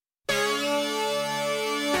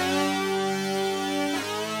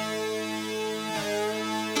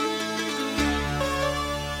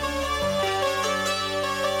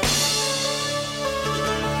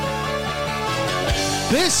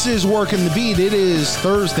This is Working the Beat. It is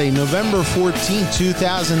Thursday, November 14th,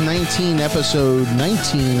 2019, episode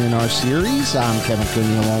 19 in our series. I'm Kevin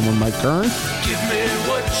Cooney along with Mike Kern. Give me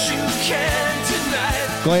what you can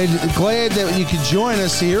tonight. Glad that you could join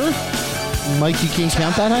us here. Mike, you can't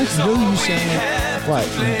count that high? You know you sound like, what?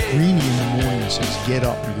 When Greeny in the morning says, get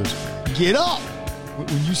up. He goes, get up.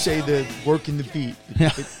 When you say the Working the Beat,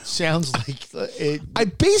 it sounds like it. I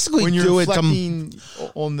basically when you're do it reflecting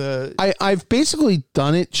on the. I've basically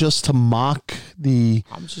done it just to mock the.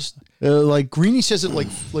 I'm just like Greeny says it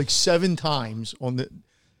like 7 times on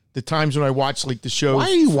the times when I watch like the show. Why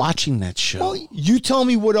are you watching that show? Well, you tell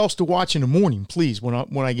me what else to watch in the morning, please. When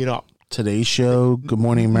I get up. Today's Show, Good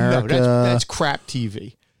Morning America. No, that's crap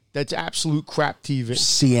TV. That's absolute crap TV.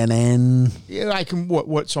 CNN. Yeah, I can.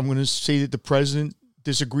 What? So I'm going to say that the president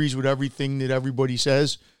disagrees with everything that everybody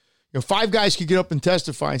says. You know, 5 guys could get up and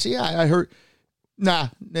testify and say, yeah, I heard. Nah,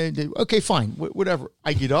 okay, fine, whatever.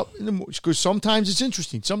 I get up in the morning because sometimes it's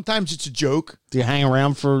interesting. Sometimes it's a joke. Do you hang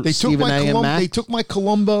around for Stephen A. and Mac? They took my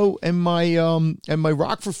Columbo and my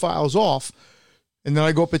Rockford Files off, and then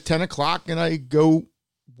I go up at 10 o'clock and I go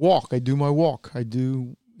walk. I do my walk. I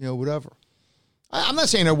do, whatever. I'm not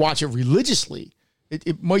saying I watch it religiously.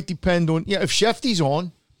 It might depend on, if Shefty's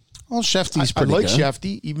on. Well, Shefty's pretty good. I like good.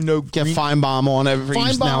 Shefty, even though Get Feinbaum on every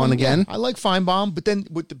now and again. Yeah, I like Feinbaum, but then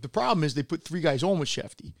the problem is they put 3 guys on with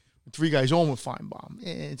Shefty, 3 guys on with Feinbaum.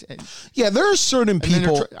 There are certain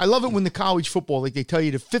people. I love it when the college football, like they tell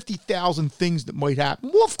you the 50,000 things that might happen.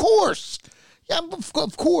 Well, of course. Yeah,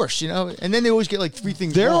 of course, And then they always get like 3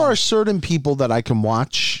 things There wrong. are certain people that I can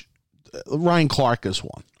watch. Ryan Clark is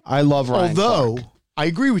one. I love Ryan Clark. I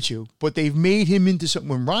agree with you, but they've made him into something.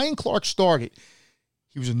 When Ryan Clark started,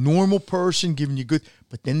 he was a normal person giving you good,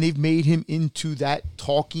 but then they've made him into that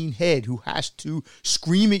talking head who has to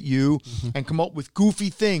scream at you and come up with goofy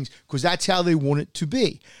things because that's how they want it to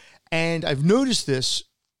be. And I've noticed this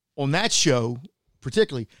on that show,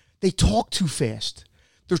 particularly, they talk too fast.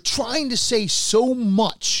 They're trying to say so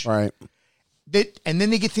much. Right. And then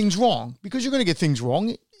they get things wrong because you're going to get things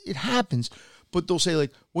wrong. It happens. But they'll say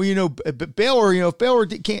like, well, Baylor, if Baylor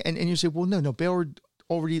can't, and you say, well, no, Baylor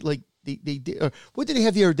already like, they did. What did they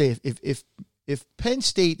have the other day? If Penn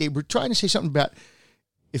State, they were trying to say something about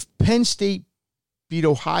if Penn State beat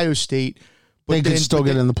Ohio State, but they could still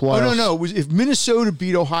get in the playoffs. Oh no, it was if Minnesota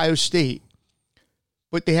beat Ohio State,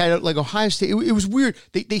 but they had like Ohio State. It was weird.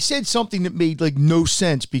 They said something that made like no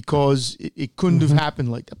sense because it couldn't have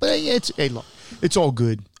happened like that. But look, it's all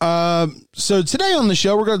good. So today on the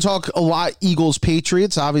show, we're going to talk a lot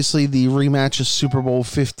Eagles-Patriots. Obviously, the rematch of Super Bowl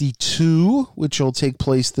 52, which will take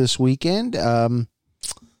place this weekend. Of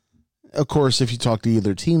course, if you talk to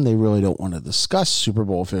either team, they really don't want to discuss Super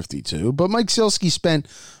Bowl 52. But Mike Sielski spent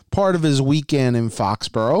part of his weekend in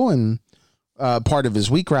Foxborough and part of his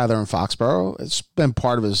week, rather, in Foxborough. It's been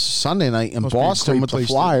part of his Sunday night in Boston with the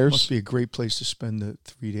Flyers. Must be a great place to spend the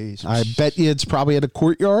 3 days. I bet you it's probably at a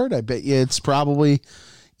courtyard. I bet you it's probably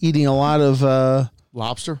eating a lot of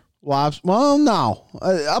lobster. Well, no.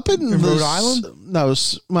 Up in Rhode Island? No.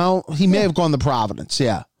 Well, he may have gone to Providence,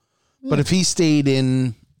 yeah. But if he stayed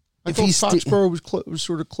in... I thought Foxborough was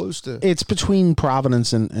sort of close to... It's between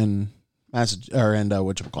Providence and Massachusetts, or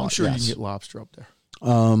whatchamacallit. I'm sure you can get lobster up there.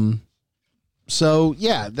 So,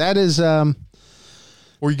 yeah, that is... or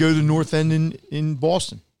you go to the North End in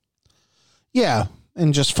Boston. Yeah,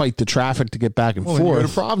 and just fight the traffic to get back and forth. You go to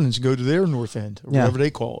Providence, go to their North End, or whatever they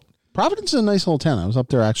call it. Providence is a nice little town. I was up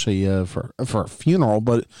there actually for a funeral,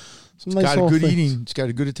 but... It's got a good eating. It's got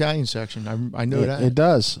a good Italian section. I know that. It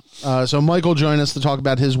does. So Michael joined us to talk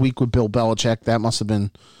about his week with Bill Belichick. That must have been...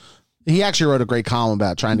 He actually wrote a great column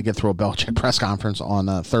about trying to get through a Belichick press conference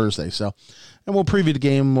on Thursday. And we'll preview the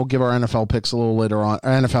game. We'll give our NFL picks a little later on.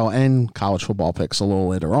 NFL and college football picks a little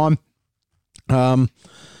later on. Why?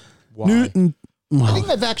 I think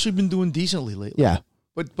I've actually been doing decently lately. Yeah.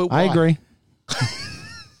 But why? I agree.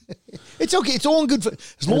 It's okay. It's all in good fun.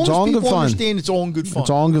 As long as people understand it's all in good fun.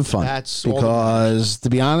 It's all in good fun. That's because,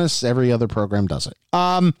 to be honest, every other program does it.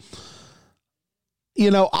 I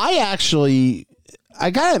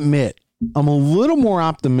got to admit, I'm a little more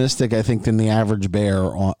optimistic, I think, than the average bear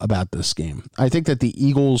about this game. I think that the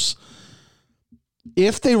Eagles,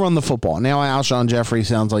 if they run the football, now Alshon Jeffrey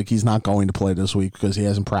sounds like he's not going to play this week because he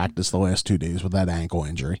hasn't practiced the last 2 days with that ankle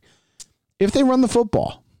injury. If they run the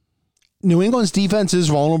football, New England's defense is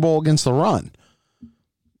vulnerable against the run.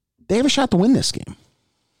 They have a shot to win this game.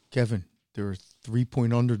 Kevin, they're a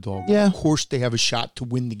 3-point underdog. Yeah. Of course they have a shot to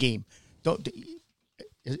win the game.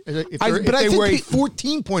 If they were a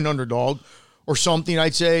 14-point underdog or something,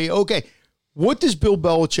 I'd say, okay, what does Bill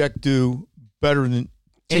Belichick do better than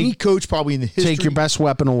Any coach probably in the history. Take your best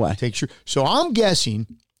weapon away. So I'm guessing,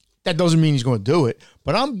 that doesn't mean he's going to do it,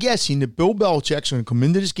 but I'm guessing that Bill Belichick's going to come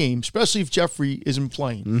into this game, especially if Jeffrey isn't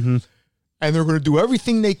playing, and they're going to do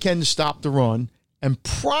everything they can to stop the run and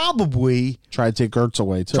probably try to take Ertz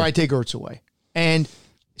away, And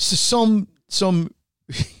so some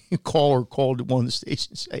caller called at one of the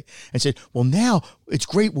stations and said, well, now it's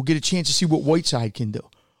great. We'll get a chance to see what Whiteside can do.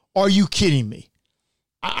 Are you kidding me?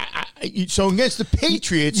 So against the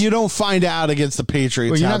Patriots, you don't find out against the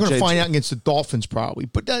Patriots. Well, you're not going to find out against the Dolphins probably,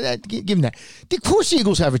 but give them that. Of course, the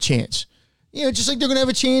Eagles have a chance. Just like they're going to have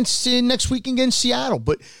a chance next week against Seattle.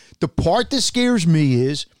 But the part that scares me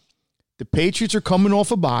is the Patriots are coming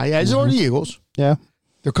off a bye, as are the Eagles. Yeah,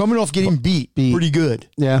 they're coming off getting beat pretty good.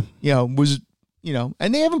 Yeah,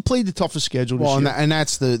 and they haven't played the toughest schedule this year. And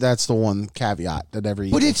that's the one caveat that every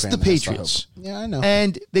but Eagle it's fan the Patriots. Yeah, I know.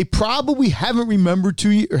 And they probably haven't remembered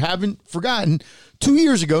or haven't forgotten 2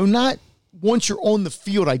 years ago. Not once you're on the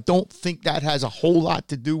field. I don't think that has a whole lot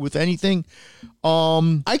to do with anything.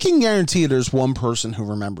 I can guarantee there's one person who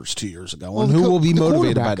remembers 2 years ago and who will be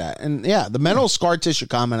motivated by that. And yeah, the mental scar tissue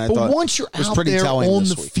comment. I thought once you're was out pretty there telling on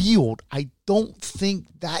this the week. field, I don't think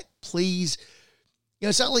that plays.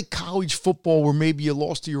 It's not like college football where maybe you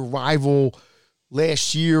lost to your rival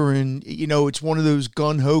last year and, it's one of those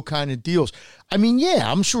gun-ho kind of deals. I mean,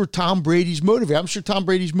 yeah, I'm sure Tom Brady's motivated. I'm sure Tom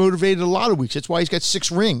Brady's motivated a lot of weeks. That's why he's got 6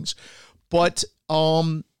 rings. But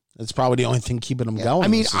that's probably the only thing keeping him going. I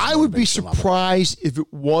mean, I would be surprised if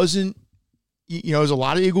it wasn't, as a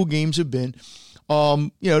lot of Eagle games have been,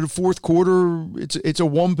 the fourth quarter, it's a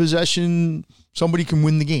one possession, somebody can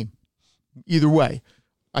win the game. Either way.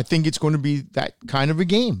 I think it's going to be that kind of a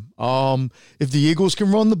game. If the Eagles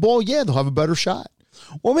can run the ball, yeah, they'll have a better shot.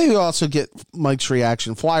 Well, maybe we'll also get Mike's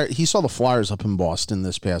reaction. He saw the Flyers up in Boston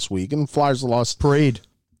this past week, and Flyers lost parade.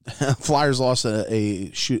 Flyers lost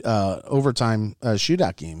a overtime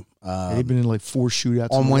shootout game. They've been in like 4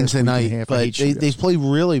 shootouts on Wednesday night, but they played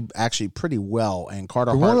really actually pretty well. And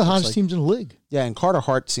Carter Hart, one of the hottest teams in the league. Yeah, and Carter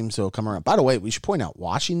Hart seems to have come around. By the way, we should point out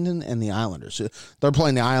Washington and the Islanders. They're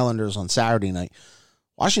playing the Islanders on Saturday night.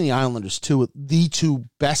 Washington Islanders, the two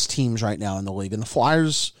best teams right now in the league. And the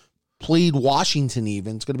Flyers played Washington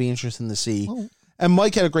even. It's going to be interesting to see. Oh. And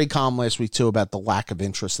Mike had a great column last week, too, about the lack of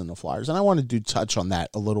interest in the Flyers. And I want to touch on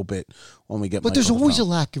that a little bit when we get But there's always a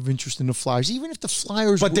lack of interest in the Flyers, even if the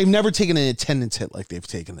Flyers... But they've never taken an attendance hit like they've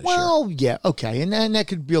taken this year. Well, yeah, okay. And that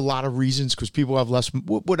could be a lot of reasons because people have less...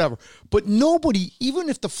 Whatever. But nobody, even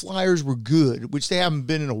if the Flyers were good, which they haven't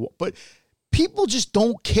been in a while... But people just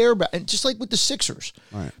don't care about, and just like with the Sixers,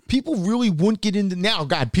 right. People really wouldn't get into now.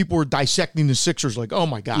 God, people are dissecting the Sixers like, oh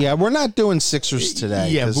my God. Yeah, we're not doing Sixers today.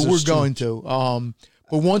 Yeah, but we're going to.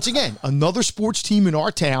 But once again, another sports team in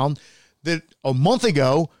our town that a month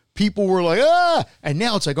ago people were like, and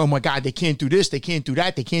now it's like, oh my God, they can't do this, they can't do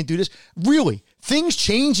that, they can't do this. Really, things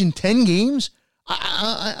change in 10 games.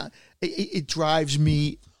 It drives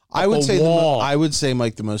me. I would say,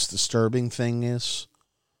 Mike, the most disturbing thing is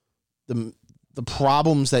the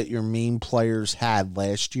problems that your main players had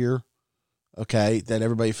last year, okay, that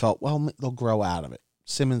everybody felt, well, they'll grow out of it.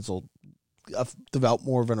 Simmons will develop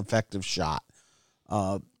more of an effective shot.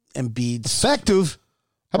 Embiid's... Effective?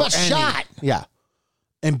 How about shot? Yeah.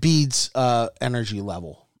 Embiid's energy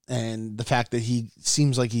level and the fact that he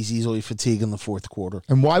seems like he's easily fatigued in the fourth quarter.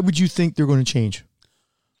 And why would you think they're going to change?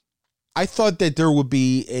 I thought that there would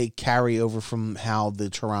be a carryover from how the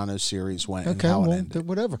Toronto series went and how it ended.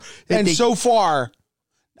 Whatever. And so far,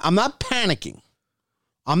 I'm not panicking.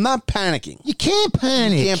 You can't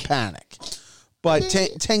panic. But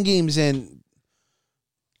 10 games in,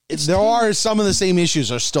 are some of the same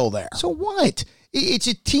issues are still there. So what? It's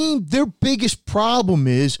a team. Their biggest problem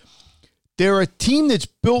is they're a team that's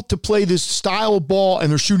built to play this style of ball,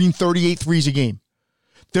 and they're shooting 38 threes a game.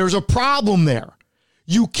 There's a problem there.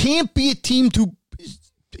 You can't be a team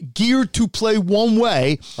geared to play one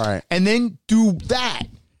way and then do that.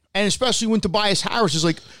 And especially when Tobias Harris is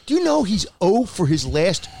like, do you know he's 0 for his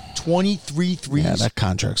last 23 threes? Yeah, that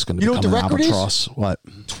contract's going to become an albatross. What?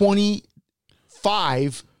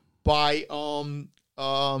 25 by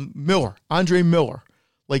Miller, Andre Miller,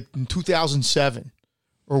 like in 2007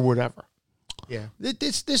 or whatever. Yeah,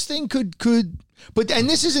 this thing could, but and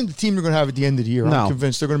this isn't the team they're going to have at the end of the year. I'm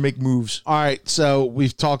convinced they're going to make moves. All right, so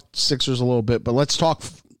we've talked Sixers a little bit, but let's talk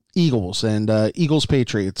Eagles and Eagles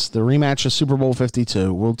Patriots, the rematch of Super Bowl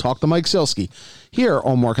 52. We'll talk to Mike Silsky here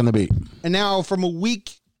on Mark on the Beat. And now from a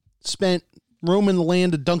week spent roaming the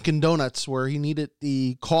land of Dunkin' Donuts, where he needed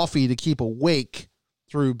the coffee to keep awake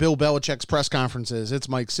through Bill Belichick's press conferences, it's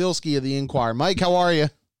Mike Silsky of the Inquirer. Mike, how are you?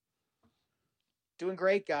 Doing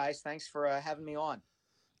great, guys. Thanks for having me on.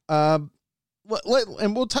 And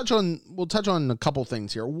we'll touch on a couple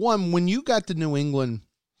things here. One, when you got to New England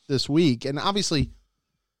this week, and obviously,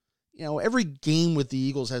 every game with the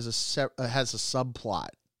Eagles has a subplot.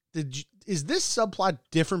 Is this subplot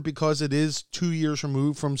different because it is 2 years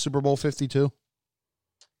removed from Super Bowl 52?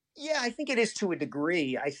 Yeah, I think it is to a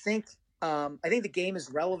degree. I think the game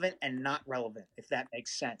is relevant and not relevant, if that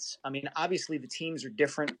makes sense. I mean, obviously the teams are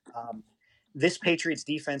different. This Patriots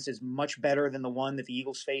defense is much better than the one that the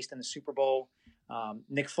Eagles faced in the Super Bowl.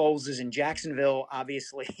 Nick Foles is in Jacksonville.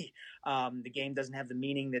 Obviously, the game doesn't have the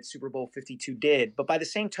meaning that Super Bowl 52 did. But by the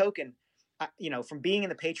same token, from being in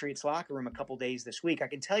the Patriots locker room a couple days this week, I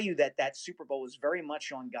can tell you that Super Bowl is very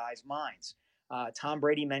much on guys' minds. Tom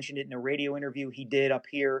Brady mentioned it in a radio interview he did up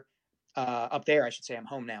there, I should say. I'm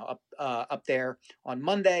home now, up there on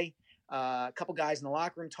Monday. A couple guys in the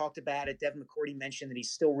locker room talked about it. Devin McCourty mentioned that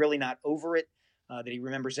he's still really not over it, that he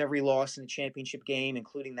remembers every loss in the championship game,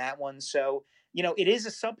 including that one. So, it is a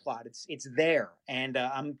subplot. It's there. And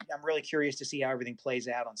I'm really curious to see how everything plays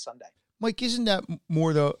out on Sunday. Mike, isn't that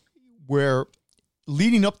more where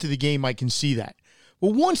leading up to the game, I can see that.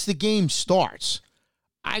 But once the game starts,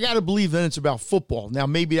 I got to believe then it's about football. Now,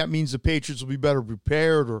 maybe that means the Patriots will be better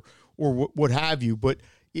prepared or what have you. But,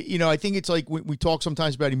 I think it's like we talk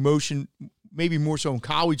sometimes about emotion, maybe more so in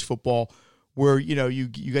college football, where, you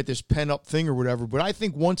get this pent-up thing or whatever. But I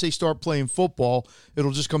think once they start playing football,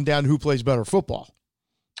 it'll just come down to who plays better football.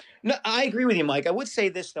 No, I agree with you, Mike. I would say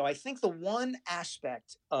this, though. I think the one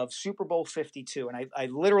aspect of Super Bowl 52, and I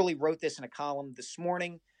literally wrote this in a column this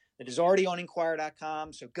morning that is already on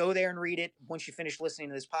Inquirer.com, so go there and read it once you finish listening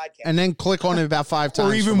to this podcast. And then click on it about 5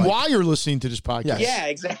 times. Or even while you're listening to this podcast. Yes. Yeah,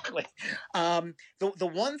 exactly.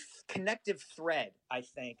 The one connective thread, I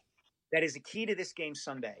think, that is the key to this game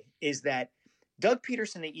Sunday is that Doug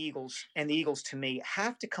Peterson, the Eagles, to me,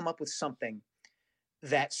 have to come up with something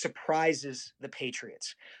that surprises the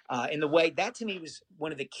Patriots in the way that to me was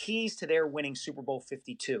one of the keys to their winning Super Bowl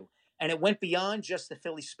 52. And it went beyond just the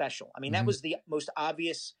Philly special. I mean, that was the most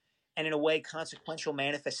obvious and in a way consequential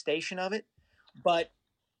manifestation of it. But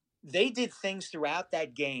they did things throughout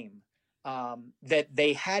that game that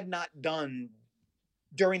they had not done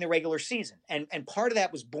during the regular season. And part of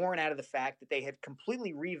that was born out of the fact that they had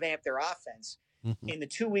completely revamped their offense in the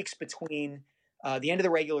 2 weeks between the end of the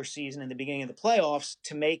regular season and the beginning of the playoffs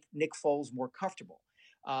to make Nick Foles more comfortable.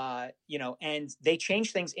 And they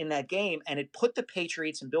changed things in that game, and it put the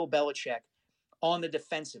Patriots and Bill Belichick on the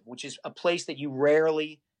defensive, which is a place that you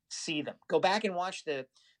rarely see them. Go back and watch the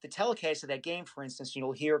telecast of that game, for instance.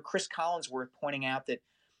 You'll hear Chris Collinsworth pointing out that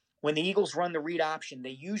when the Eagles run the read option, they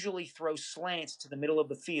usually throw slants to the middle of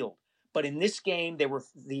the field. But in this game,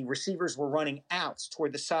 the receivers were running outs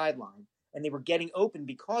toward the sideline, and they were getting open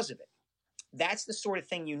because of it. That's the sort of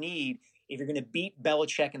thing you need if you're going to beat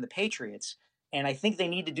Belichick and the Patriots. And I think they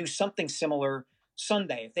need to do something similar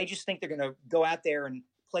Sunday. If they just think they're going to go out there and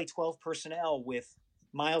play 12 personnel with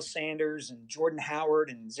Miles Sanders and Jordan Howard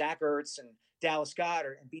and Zach Ertz and Dallas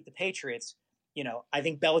Goedert and beat the Patriots, I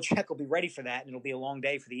think Belichick will be ready for that, and it'll be a long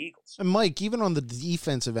day for the Eagles. And Mike, even on the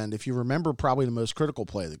defensive end, if you remember probably the most critical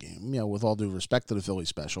play of the game, with all due respect to the Philly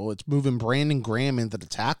special, it's moving Brandon Graham into the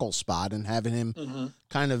tackle spot and having him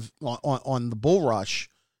kind of on the bull rush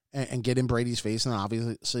and get in Brady's face, and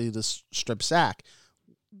obviously the strip sack.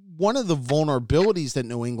 One of the vulnerabilities that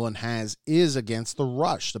New England has is against the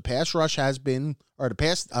rush. The pass rush has been, or the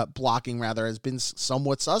pass blocking rather, has been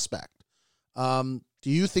somewhat suspect. Do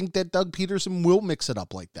you think that Doug Peterson will mix it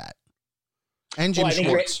up like that? And Jim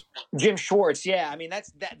Schwartz. Jim Schwartz, yeah. I mean,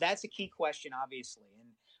 that's a key question, obviously.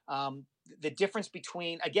 And the difference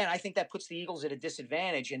between, again, I think that puts the Eagles at a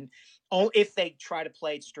disadvantage, and if they try to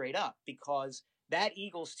play it straight up, because that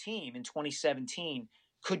Eagles team in 2017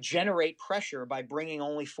 could generate pressure by bringing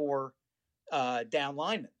only 4 down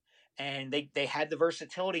linemen. And they had the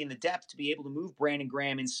versatility and the depth to be able to move Brandon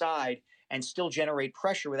Graham inside and still generate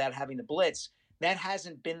pressure without having to blitz. That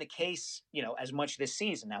hasn't been the case, as much this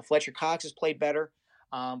season. Now, Fletcher Cox has played better,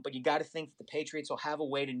 but you got to think that the Patriots will have a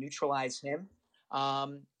way to neutralize him.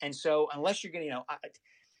 And so unless you're going to,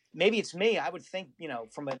 maybe it's me, I would think,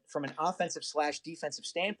 from an offensive / defensive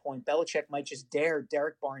standpoint, Belichick might just dare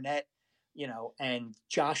Derek Barnett, and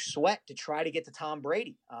Josh Sweat to try to get to Tom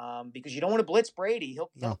Brady, because you don't want to blitz Brady.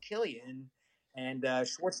 He'll kill you. And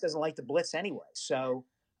Schwartz doesn't like to blitz anyway. So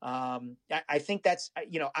I think that's,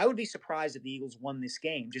 I would be surprised if the Eagles won this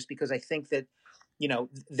game, just because I think that,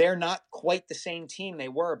 they're not quite the same team they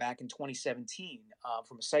were back in 2017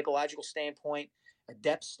 from a psychological standpoint, a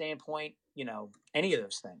depth standpoint, any of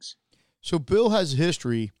those things. So Bill has a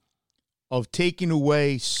history of taking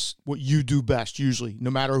away what you do best, usually, no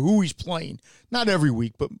matter who he's playing. Not every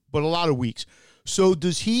week, but a lot of weeks. So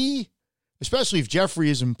does he, especially if Jeffrey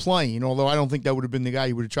isn't playing, although I don't think that would have been the guy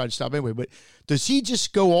he would have tried to stop anyway, but does he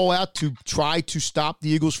just go all out to try to stop the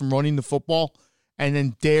Eagles from running the football and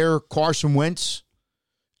then dare Carson Wentz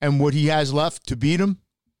and what he has left to beat him?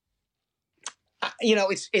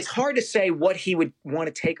 It's hard to say what he would want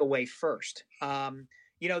to take away first.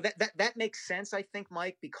 That makes sense, I think,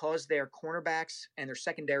 Mike, because their cornerbacks and their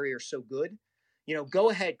secondary are so good. Go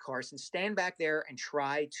ahead, Carson, stand back there and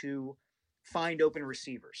try to find open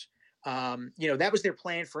receivers. That was their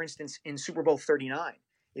plan, for instance, in Super Bowl 39.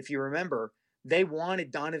 If you remember, they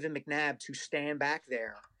wanted Donovan McNabb to stand back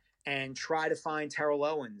there and try to find Terrell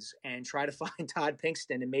Owens and try to find Todd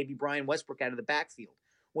Pinkston and maybe Brian Westbrook out of the backfield.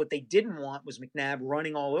 What they didn't want was McNabb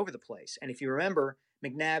running all over the place. And if you remember,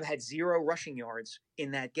 McNabb had 0 rushing yards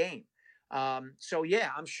in that game. I'm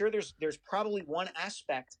sure there's probably one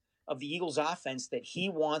aspect of the Eagles offense that he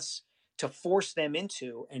wants to force them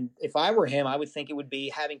into. And if I were him, I would think it would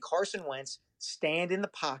be having Carson Wentz stand in the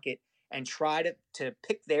pocket and try to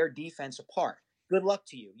pick their defense apart. Good luck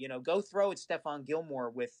to you. Go throw at Stephon Gilmore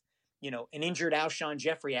with, an injured Alshon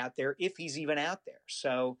Jeffrey out there, if he's even out there.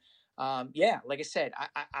 So, like I said,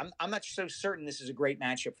 I'm not so certain this is a great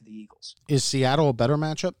matchup for the Eagles. Is Seattle a better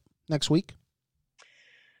matchup next week?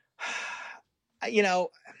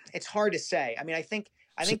 It's hard to say. I mean, I think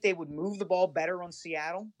they would move the ball better on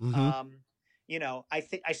Seattle. Mm-hmm.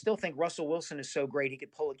 I still think Russell Wilson is so great he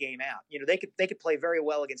could pull a game out. They could play very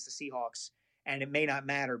well against the Seahawks, and it may not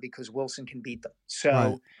matter because Wilson can beat them.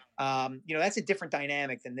 So, that's a different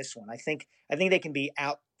dynamic than this one. I think they can be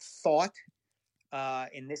out-thought.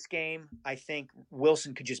 In this game, I think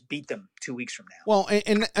Wilson could just beat them 2 weeks from now. Well,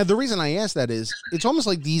 and the reason I ask that is it's almost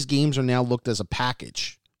like these games are now looked as a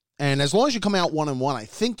package. And as long as you come out 1-1, I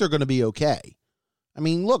think they're going to be okay. I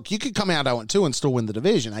mean, look, you could come out 0-2 and still win the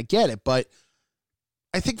division. I get it. But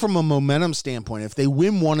I think from a momentum standpoint, if they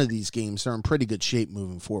win one of these games, they're in pretty good shape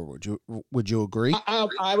moving forward. Would you agree?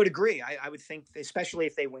 I would agree. I would think, especially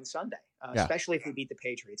if they win Sunday, especially if they beat the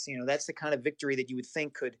Patriots. That's the kind of victory that you would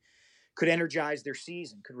think could energize their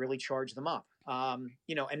season, could really charge them up.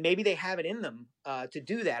 And maybe they have it in them to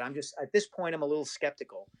do that. I'm just, at this point, I'm a little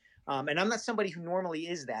skeptical. And I'm not somebody who normally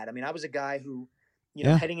is that. I mean, I was a guy who,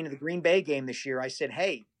 heading into the Green Bay game this year, I said,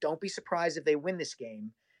 hey, don't be surprised if they win this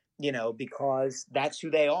game, because that's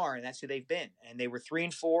who they are and that's who they've been. And they were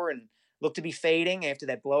 3-4 and looked to be fading after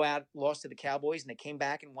that blowout loss to the Cowboys. And they came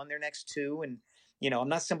back and won their next 2. And, I'm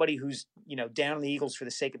not somebody who's, down on the Eagles for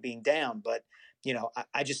the sake of being down, but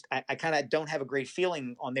I kind of don't have a great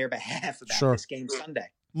feeling on their behalf about this game Sunday.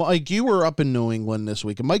 Mike, you were up in New England this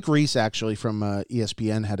week, and Mike Reese actually from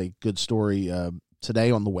ESPN had a good story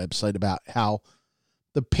today on the website about how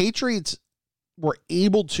the Patriots were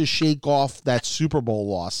able to shake off that Super Bowl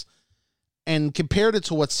loss and compared it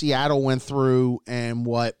to what Seattle went through and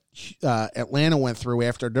what Atlanta went through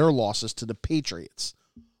after their losses to the Patriots.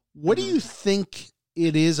 What do you think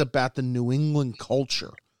it is about the New England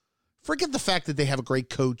culture? Forget the fact that they have a great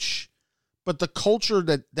coach, but the culture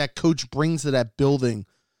that coach brings to that building,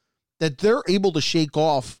 that they're able to shake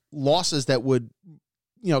off losses that would,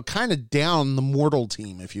 kind of down the mortal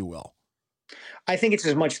team, if you will. I think it's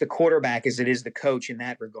as much the quarterback as it is the coach in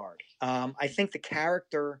that regard. I think the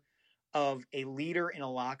character of a leader in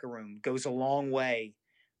a locker room goes a long way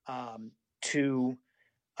to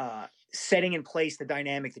setting in place the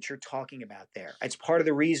dynamic that you're talking about there. It's part of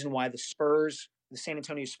the reason why the San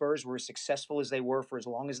Antonio Spurs were as successful as they were for as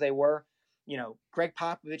long as they were. Greg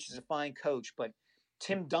Popovich is a fine coach, but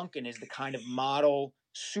Tim Duncan is the kind of model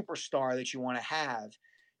superstar that you want to have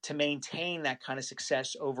to maintain that kind of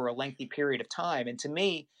success over a lengthy period of time. And to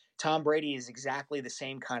me, Tom Brady is exactly the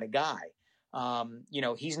same kind of guy.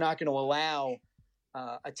 He's not going to allow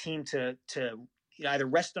a team to either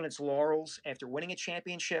rest on its laurels after winning a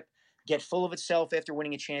championship, get full of itself after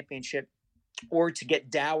winning a championship, or to get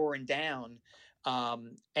dour and down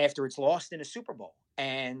after it's lost in a Super Bowl.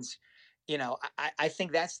 And, I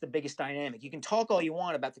think that's the biggest dynamic. You can talk all you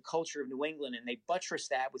want about the culture of New England, and they buttress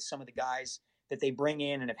that with some of the guys that they bring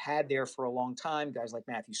in and have had there for a long time, guys like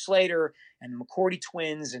Matthew Slater and the McCourty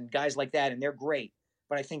twins and guys like that, and they're great.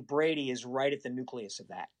 But I think Brady is right at the nucleus of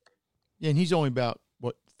that. Yeah, and he's only about,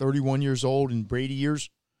 31 years old in Brady years?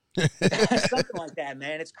 Something like that,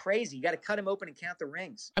 man. It's crazy. You got to cut him open and count the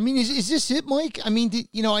rings. I mean, is this it, Mike? I mean,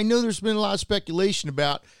 I know there's been a lot of speculation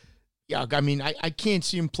about, I can't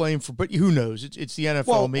see him playing but who knows? It's the NFL.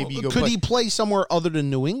 Well, maybe you go could he play somewhere other than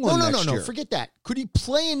New England next year? No. Forget that. Could he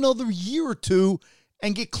play another year or two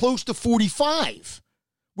and get close to 45?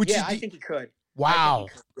 I think he could. Wow.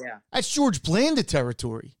 Yeah. That's George Blanda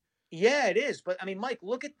territory. Yeah, it is. But I mean, Mike,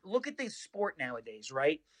 look at the sport nowadays,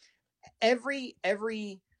 right? Every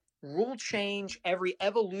rule change, every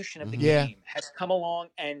evolution of the Yeah. game has come along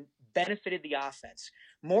and benefited the offense.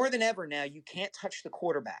 More than ever now, you can't touch the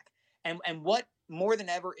quarterback. And what more than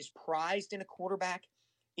ever is prized in a quarterback,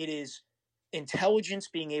 it is intelligence,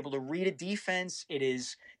 being able to read a defense. It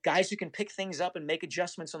is guys who can pick things up and make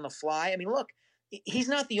adjustments on the fly. I mean, look, he's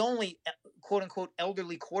not the only quote unquote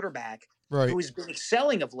elderly quarterback Right. who has been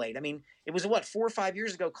excelling of late. I mean, it was 4 or 5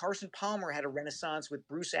 years ago, Carson Palmer had a renaissance with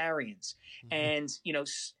Bruce Arians. And,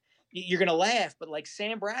 you're going to laugh, but like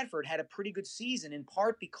Sam Bradford had a pretty good season in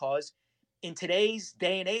part because in today's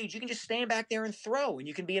day and age, you can just stand back there and throw, and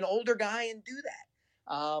you can be an older guy and do that.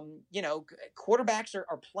 Quarterbacks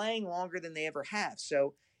are playing longer than they ever have.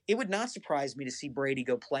 So it would not surprise me to see Brady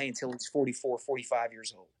go play until he's 44, 45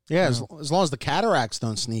 years old. Yeah, as long as the cataracts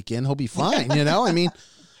don't sneak in, he'll be fine. I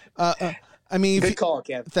mean, Good call,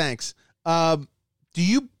 Kev. Thanks. Do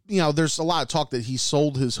you there's a lot of talk that he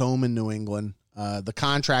sold his home in New England. The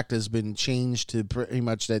contract has been changed to pretty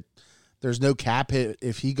much that there's no cap hit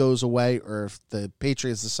if he goes away or if the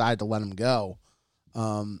Patriots decide to let him go.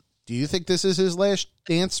 Do you think this is his last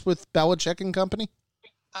dance with Belichick and company?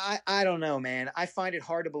 I don't know, man. I find it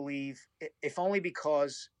hard to believe, if only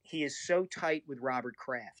because he is so tight with Robert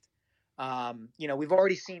Kraft. We've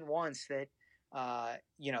already seen once that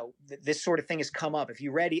this sort of thing has come up. If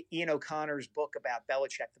you read Ian O'Connor's book about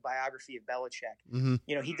Belichick, the biography of Belichick,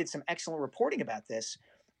 he did some excellent reporting about this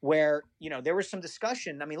where, there was some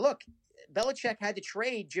discussion. I mean, look, Belichick had to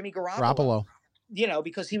trade Jimmy Garoppolo.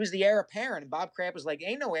 Because he was the heir apparent. And Bob Kraft was like,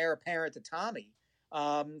 ain't no heir apparent to Tommy.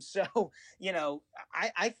 I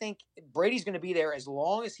think Brady's going to be there as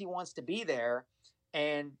long as he wants to be there.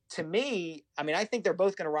 And to me, I mean, I think they're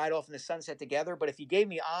both going to ride off in the sunset together. But if you gave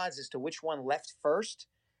me odds as to which one left first,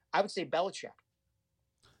 I would say Belichick.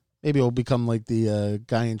 Maybe he'll become like the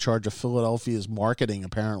guy in charge of Philadelphia's marketing.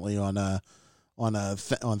 Apparently, on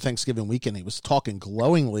Thanksgiving weekend, he was talking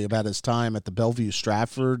glowingly about his time at the Bellevue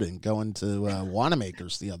Stratford and going to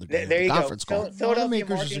Wanamaker's the other day. There you conference go. call. Philadelphia Wanamaker's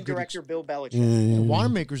marketing director Bill Belichick.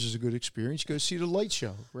 Wanamaker's is a good experience. Go see the light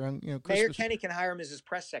show around Mayor Christmas. Kenny can hire him as his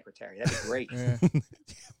press secretary. That'd be great.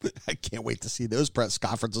 I can't wait to see those press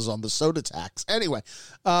conferences on the soda tax. Anyway,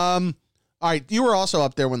 all right, you were also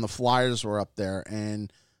up there when the Flyers were up there,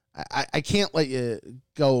 and I can't let you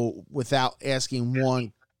go without asking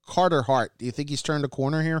one. Carter Hart, do you think he's turned a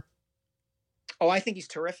corner here? Oh, I think he's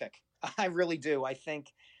terrific. I really do. I think,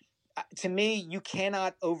 to me, you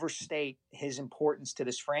cannot overstate his importance to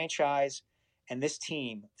this franchise and this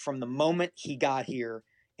team from the moment he got here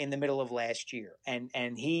in the middle of last year.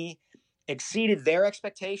 And he exceeded their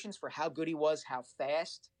expectations for how good he was,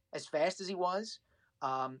 as fast as he was.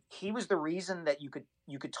 He was the reason that you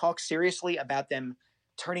could talk seriously about them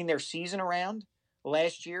turning their season around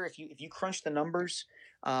last year. If you crunch the numbers,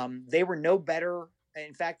 they were no better.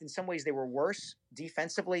 In fact, in some ways, they were worse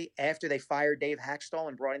defensively after they fired Dave Haxtell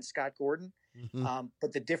and brought in Scott Gordon.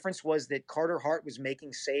 But the difference was that Carter Hart was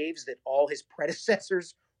making saves that all his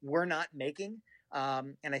predecessors were not making.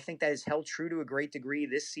 And I think that has held true to a great degree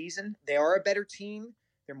this season. They are a better team.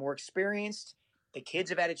 They're more experienced. The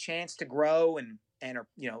kids have had a chance to grow and are,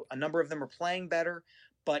 a number of them are playing better.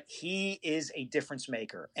 But he is a difference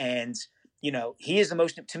maker. And he is the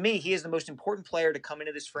most important player to come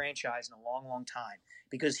into this franchise in a long, long time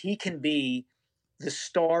because he can be the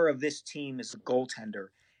star of this team as a goaltender.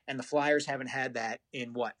 And the Flyers haven't had that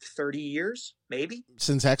in 30 years, maybe?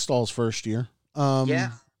 Since Hextall's first year.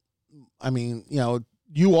 Yeah. I mean,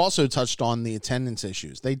 you also touched on the attendance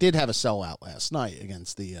issues. They did have a sellout last night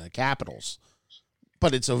against the Capitals,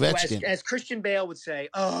 but it's Ovechkin. As Christian Bale would say,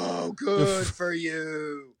 oh, good for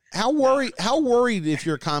you. How worried if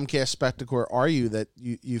you're a Comcast spectator are you that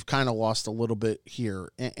you've kind of lost a little bit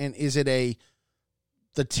here? And is it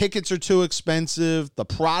the tickets are too expensive, the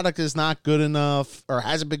product is not good enough or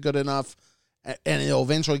hasn't been good enough, and it'll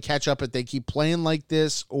eventually catch up if they keep playing like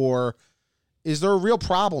this? Or is there a real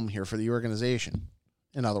problem here for the organization,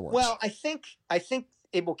 in other words? Well, I think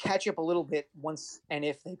it will catch up a little bit once and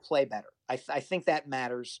if they play better. I think that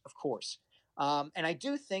matters, of course. And I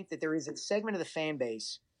do think that there is a segment of the fan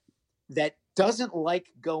base that doesn't like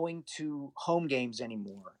going to home games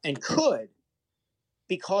anymore and could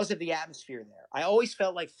because of the atmosphere there. I always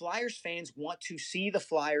felt like Flyers fans want to see the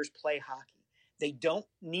Flyers play hockey. They don't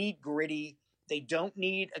need gritty. They don't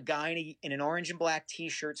need a guy in an orange and black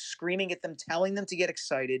T-shirt screaming at them, telling them to get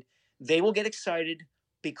excited. They will get excited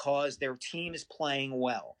because their team is playing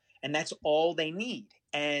well, and that's all they need.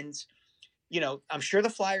 And, I'm sure the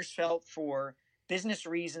Flyers felt for business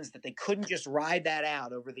reasons that they couldn't just ride that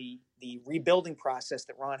out over the rebuilding process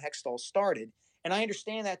that Ron Hextall started. And I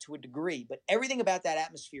understand that to a degree, but everything about that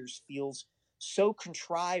atmosphere feels so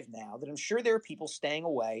contrived now that I'm sure there are people staying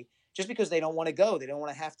away just because they don't want to go. They don't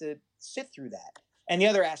want to have to sit through that. And the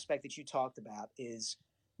other aspect that you talked about is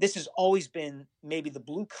this has always been maybe the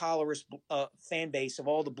blue-collarist fan base of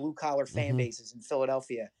all the blue-collar fan bases in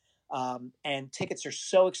Philadelphia. And tickets are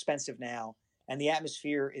so expensive now, and the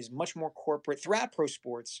atmosphere is much more corporate throughout pro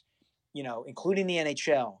sports, including the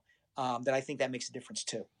NHL, that I think that makes a difference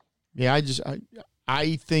too. Yeah,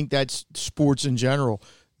 I think that's sports in general,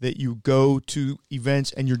 that you go to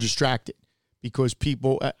events and you're distracted because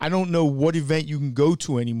people, I don't know what event you can go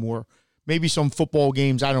to anymore. Maybe some football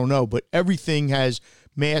games, I don't know, but everything has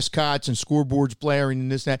mascots and scoreboards blaring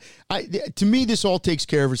and this and that. To me, this all takes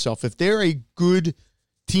care of itself. If they're a good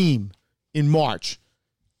team in March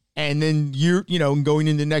and then going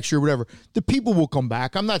into next year, whatever, the people will come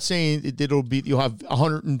back. I'm not saying you'll have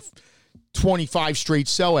 125 straight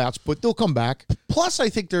sellouts, but they'll come back. Plus, I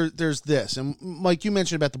think there's this, and Mike, you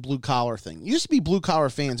mentioned about the blue collar thing. It used to be blue collar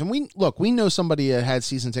fans, and we know somebody that had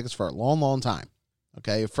season tickets for a long, long time.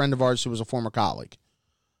 Okay, a friend of ours who was a former colleague,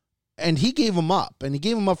 and he gave them up,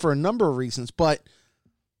 for a number of reasons. But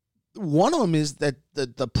one of them is that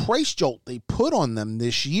the price jolt they put on them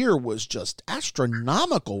this year was just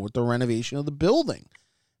astronomical with the renovation of the building,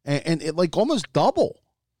 and it like almost double.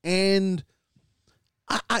 And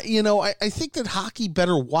I think that hockey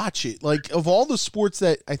better watch it. Like, of all the sports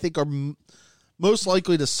that I think are most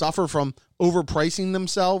likely to suffer from overpricing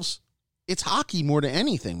themselves, it's hockey more than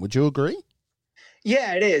anything. Would you agree?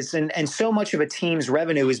 Yeah, it is. And so much of a team's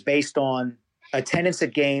revenue is based on attendance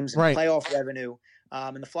at games and playoff revenue.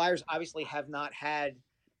 And the Flyers obviously have not had,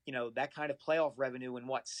 that kind of playoff revenue in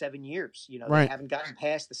 7 years. They haven't gotten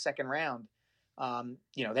past the second round. They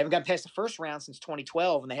haven't gotten past the first round since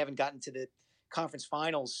 2012, and they haven't gotten to the conference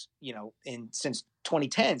finals, since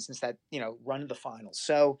 2010, since that, run of the finals.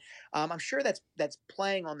 So I'm sure that's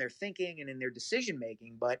playing on their thinking and in their decision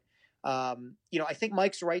making. But I think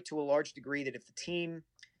Mike's right to a large degree that if the team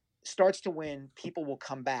starts to win, people will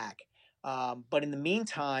come back. But in the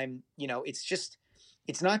meantime,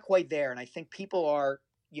 it's not quite there. And I think people are,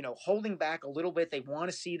 holding back a little bit. They want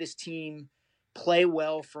to see this team play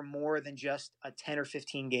well for more than just a 10 or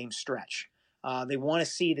 15 game stretch. They want to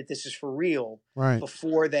see that this is for real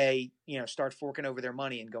before they, start forking over their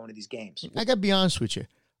money and going to these games. I got to be honest with you.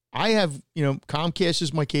 I have, Comcast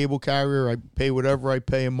is my cable carrier. I pay whatever I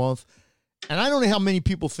pay a month. And I don't know how many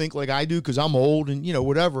people think like I do because I'm old and,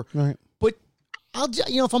 whatever. Right. But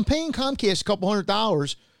if I'm paying Comcast a couple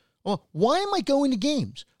 $100, well, why am I going to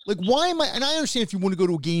games? Like, why am I? And I understand if you want to go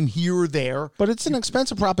to a game here or there, but it's an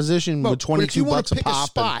expensive proposition with $22 a pop.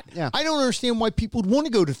 Spot, I don't understand why people would want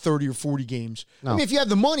to go to 30 or 40 games. No. I mean, if you have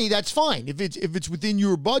the money, that's fine. If it's within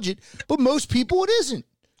your budget, but most people it isn't.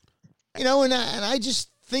 And I just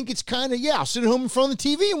think it's kind of I'll sit at home in front of the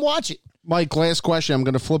TV and watch it. Mike, last question. I'm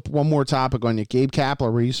going to flip one more topic on you. Gabe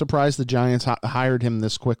Kapler, were you surprised the Giants hired him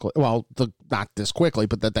this quickly? Well, not this quickly,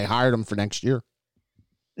 but that they hired him for next year.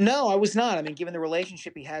 No, I was not. I mean, given the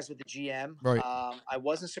relationship he has with the GM, I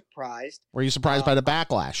wasn't surprised. Were you surprised by the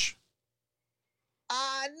backlash?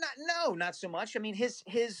 Not so much. I mean, his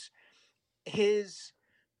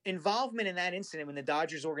involvement in that incident when the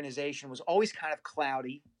Dodgers organization was always kind of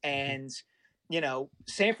cloudy. And,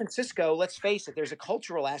 San Francisco, let's face it, there's a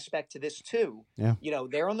cultural aspect to this too. Yeah.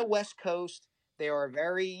 They're on the West Coast. They are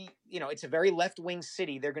very, it's a very left-wing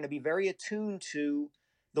city. They're going to be very attuned to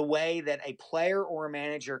the way that a player or a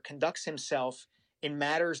manager conducts himself in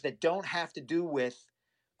matters that don't have to do with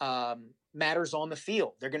matters on the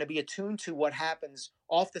field. They're going to be attuned to what happens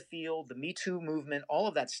off the field, the Me Too movement, all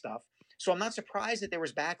of that stuff. So I'm not surprised that there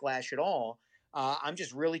was backlash at all. I'm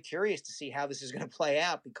just really curious to see how this is going to play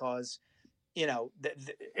out because,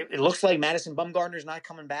 it looks like Madison Bumgarner's not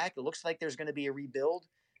coming back. It looks like there's going to be a rebuild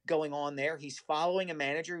going on there. He's following a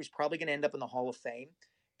manager who's probably going to end up in the Hall of Fame.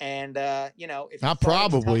 And, if not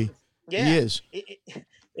probably, he is.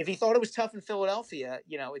 If he thought it was tough in Philadelphia,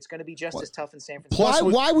 it's going to be just as tough in San Francisco.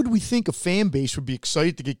 Why would we think a fan base would be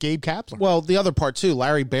excited to get Gabe Kapler? Well, the other part too,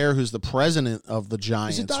 Larry Baer, who's the president of the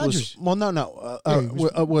Giants,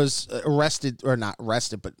 was arrested or not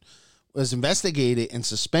arrested, but was investigated and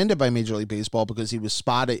suspended by Major League Baseball because he was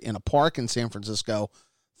spotted in a park in San Francisco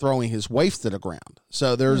throwing his wife to the ground.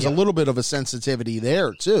 So there's a little bit of a sensitivity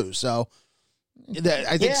there too. So.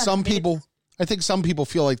 I think some people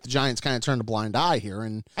feel like the Giants kind of turned a blind eye here,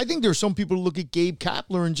 and I think there's some people who look at Gabe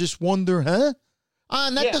Kapler and just wonder,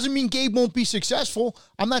 and that doesn't mean Gabe won't be successful.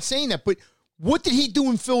 I'm not saying that, but what did he do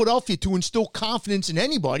in Philadelphia to instill confidence in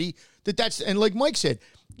anybody That's and like Mike said,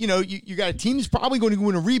 you got a team that's probably going to go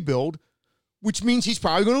in a rebuild, which means he's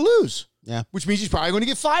probably going to lose. Yeah. Which means he's probably going to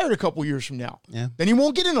get fired a couple years from now. Yeah. Then he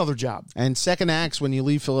won't get another job. And second acts when you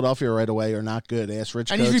leave Philadelphia right away are not good. Ask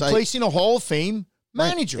Rich And Kotite. he's replacing a Hall of Fame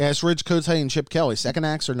manager. Right. Ask Rich Kotite and Chip Kelly. Second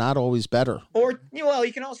acts are not always better. Or, well,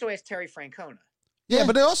 you can also ask Terry Francona. Yeah,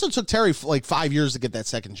 but it also took Terry like 5 years to get that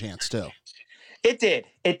second chance, too. It did.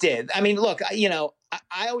 It did. I mean, look,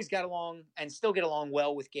 I always got along and still get along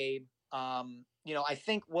well with Gabe. I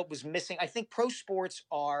think what was missing, I think pro sports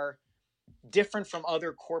are different from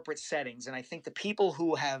other corporate settings. And I think the people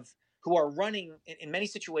who are running, in many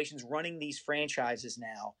situations, running these franchises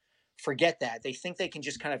now, forget that. They think they can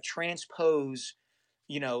just kind of transpose,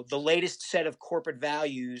 the latest set of corporate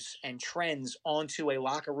values and trends onto a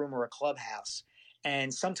locker room or a clubhouse.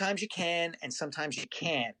 And sometimes you can, and sometimes you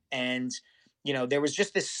can't. And, there was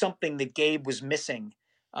just this something that Gabe was missing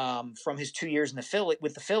from his 2 years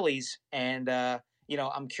with the Phillies. And,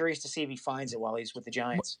 I'm curious to see if he finds it while he's with the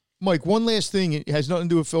Giants. Mike, one last thing. It has nothing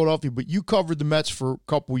to do with Philadelphia, but you covered the Mets for a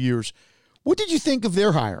couple of years. What did you think of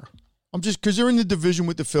their hire? I'm just because they're in the division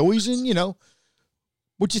with the Phillies, and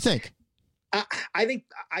what'd you think? I think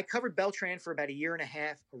I covered Beltran for about a year and a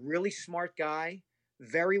half. A really smart guy,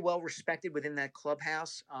 very well respected within that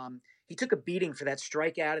clubhouse. He took a beating for that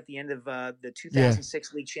strikeout at the end of the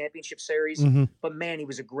 2006 League Championship Series, but man, he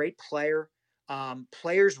was a great player.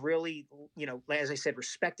 Players really, as I said,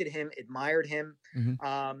 respected him, admired him.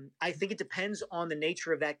 I think it depends on the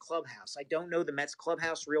nature of that clubhouse. I don't know the Mets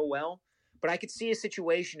clubhouse real well, but I could see a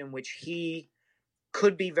situation in which he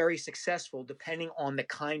could be very successful depending on the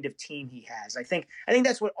kind of team he has. I think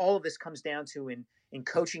that's what all of this comes down to in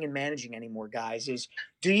coaching and managing anymore, guys, is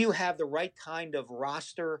do you have the right kind of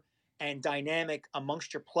roster and dynamic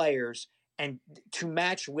amongst your players and to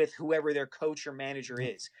match with whoever their coach or manager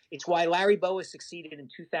is. It's why Larry Bowa succeeded in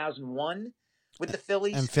 2001 with the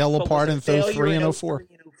Phillies. And fell apart in 03 and 04.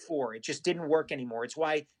 It just didn't work anymore. It's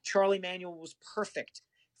why Charlie Manuel was perfect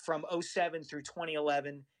from 07 through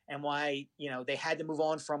 2011 and why, they had to move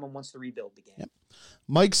on from him once the rebuild began. Yep.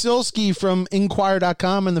 Mike Silsky from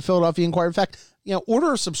Inquirer.com and the Philadelphia Inquirer. In fact,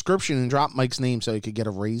 order a subscription and drop Mike's name so you could get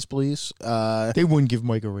a raise, please. They wouldn't give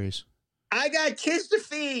Mike a raise. I got kids to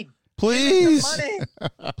feed. Please,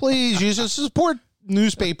 please, you just support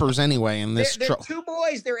newspapers anyway. In this, they're two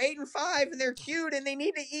boys. They're 8 and 5, and they're cute, and they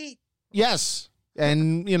need to eat. Yes,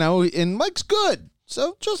 and and Mike's good,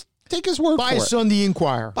 so just take his word for it. Buy a Sunday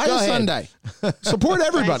Inquirer. Buy a Sunday. Support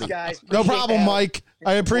everybody. Thanks, guys. No problem, Mike.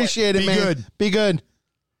 I appreciate it, man. Good. Be good.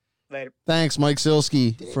 Later. Thanks, Mike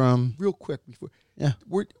Silsky from. Real quick before. Yeah.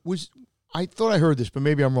 I thought I heard this, but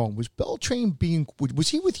maybe I'm wrong. Was Beltran was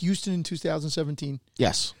he with Houston in 2017?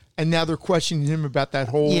 Yes. And now they're questioning him about that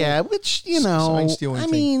whole which sign stealing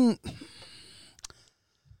thing. mean,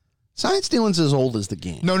 sign stealing's as old as the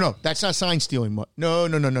game. No, that's not sign stealing.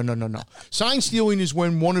 No. Sign stealing is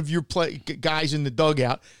when one of your guys in the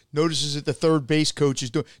dugout notices that the third base coach is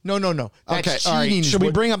doing. No. That's Okay, cheating. all right. Should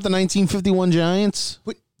we bring up the 1951 Giants?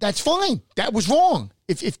 But that's fine. That was wrong.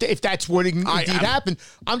 If that's what indeed happened,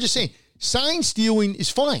 I'm just saying sign stealing is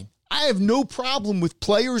fine. I have no problem with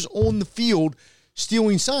players on the field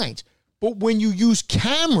stealing signs. But when you use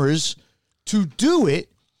cameras to do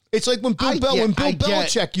it, it's like when Bill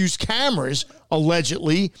Belichick used cameras,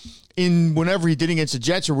 allegedly, in whenever he did against the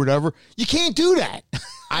Jets or whatever. You can't do that.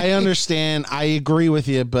 I understand. I agree with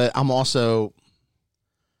you, but I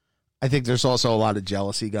think there's also a lot of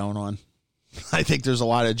jealousy going on. I think there's a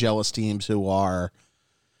lot of jealous teams who are.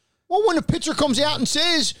 Well, when a pitcher comes out and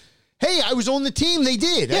says, hey, I was on the team, they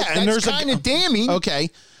did. Yeah, and that's there's kind of damning. Okay.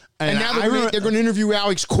 And now they're going to interview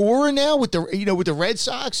Alex Cora now with the Red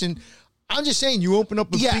Sox, and I'm just saying you open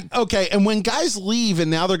up a big... Okay, and when guys leave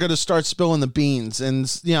and now they're going to start spilling the beans and,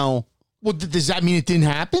 Well, does that mean it didn't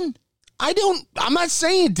happen? I'm not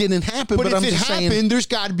saying it didn't happen, but if I'm it just happened, saying... there's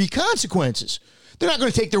got to be consequences. They're not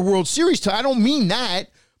going to take their World Series title. I don't mean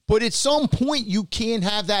that, but at some point you can't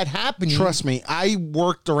have that happening. Trust me, I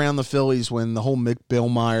worked around the Phillies when the whole Mick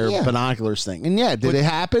Billmeyer binoculars thing. And did it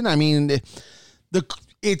happen? I mean,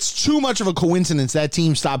 it's too much of a coincidence that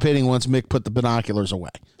team stopped hitting once Mick put the binoculars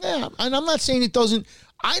away. Yeah, and I'm not saying it doesn't.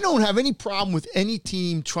 I don't have any problem with any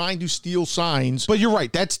team trying to steal signs. But you're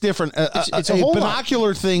right. That's different. It's a whole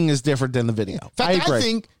binocular thing is different than the video. In fact, I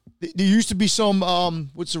think there used to be some,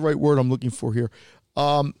 what's the right word I'm looking for here?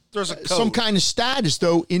 There's some kind of status,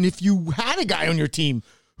 though, and if you had a guy on your team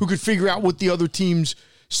who could figure out what the other team's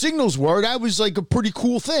signals were, that was like a pretty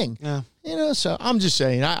cool thing. Yeah. So I'm just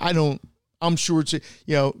saying, I don't. I'm sure it's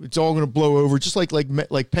it's all going to blow over, just like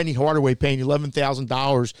Penny Hardaway paying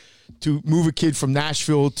 $11,000 to move a kid from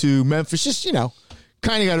Nashville to Memphis. Just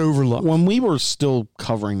kind of got overlooked. When we were still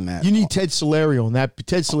covering that, You need Ted Solari on that.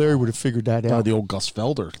 Ted Solari would have figured that out. the old Gus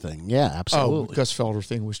Felder thing. Yeah, Oh, absolutely. Gus Felder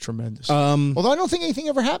thing was tremendous. Although I don't think anything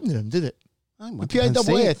ever happened to him, did it? I The went to Penn PIAA,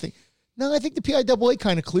 State. I think. No, I think the PIAA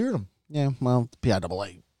kind of cleared him. Yeah, well,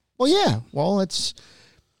 PIAA. Well, yeah. Well,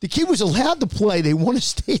 the kid was allowed to play. They won a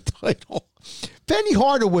state title. Penny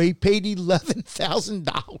Hardaway paid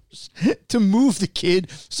 $11,000 to move the kid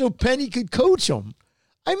so Penny could coach him.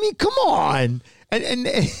 I mean, come on. And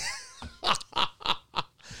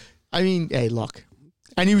I mean, hey, look.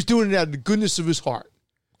 And he was doing it out of the goodness of his heart.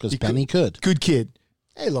 Because Penny could. Good kid.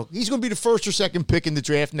 Hey, look, he's going to be the first or second pick in the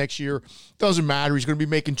draft next year. Doesn't matter. He's going to be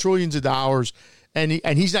making trillions of dollars. And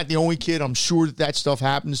he's not the only kid. I'm sure that stuff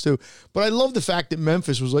happens to. But I love the fact that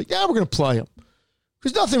Memphis was like, yeah, we're going to play him.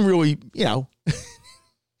 Because nothing really, I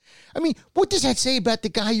mean, what does that say about the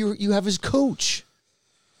guy you have as coach?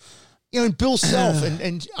 And Bill Self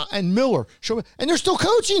and Miller. And they're still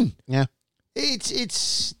coaching. Yeah.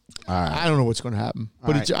 It's All right. I don't know what's going to happen.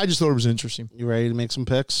 But right. I just thought it was interesting. You ready to make some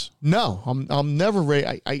picks? No, I'm never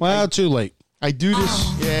ready. Well, too late. I do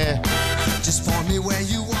this. Yeah. Just point me where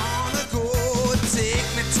you wanna go. Take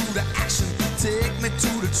me to the action. Take me to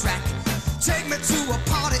the track. Take me to a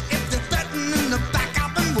party if they're betting in the back.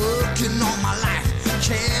 I've been working all my life.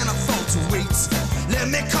 Can't afford to wait. Let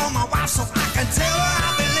me call my wife so I can tell her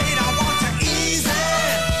I'll be late. I want to easy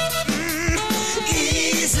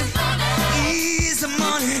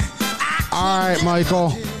money. All right,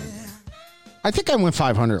 Michael. I think I went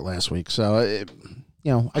 500 last week, so I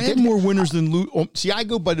had more winners than losers. See, I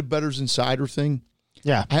go by the Bettors Insider thing.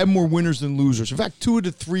 Yeah. I have more winners than losers. In fact, 2 of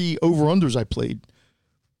the 3 over-unders I played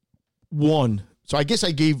won. So I guess I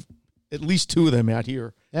gave at least 2 of them out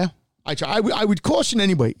here. Yeah. I would caution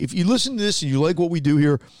anybody, if you listen to this and you like what we do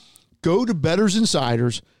here, go to Bettors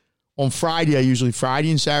Insiders on Friday. Friday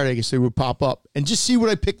and Saturday, I guess they would pop up, and just see what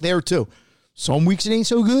I pick there too. Some weeks it ain't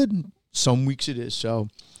so good. Some weeks it is. So,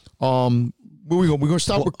 where we go? We're going to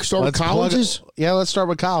start with colleges? Let's start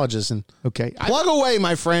with colleges. And Okay. plug away,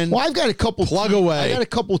 my friend. Well, I've got a couple. Plug away. I got a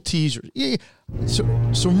couple teasers. Yeah. So,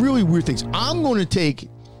 some really weird things. I'm going to take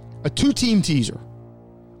a 2-team teaser.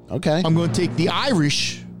 Okay. I'm going to take the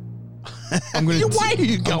Irish. I'm going to. Why are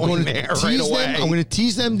you going there right away? I'm going to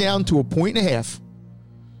tease them down to 1.5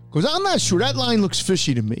 because I'm not sure. That line looks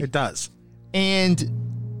fishy to me. It does. And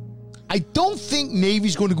I don't think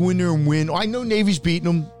Navy's going to go in there and win. I know Navy's beaten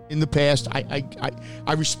them in the past.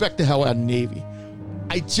 I respect the hell out of Navy.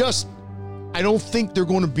 I don't think they're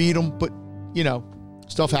going to beat them, but,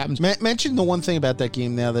 stuff happens. Mention the one thing about that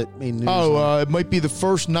game now that made news. It might be the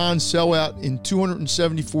first non-sellout in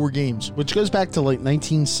 274 games. Which goes back to like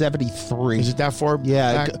 1973. Is it that far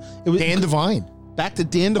Yeah. back? It was Dan Devine. back to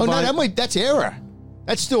Dan Devine. Oh, no, that's era.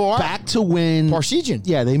 That's still our back to when Parsegian.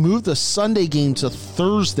 Yeah, they moved the Sunday game to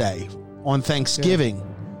Thursday on Thanksgiving.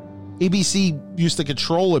 ABC used to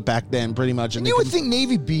control it back then, pretty much. And you would think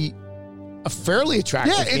Navy beat a fairly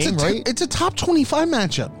attractive game, right? It's a top 25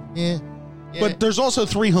 matchup. Yeah. But there's also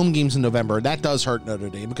 3 home games in November. That does hurt Notre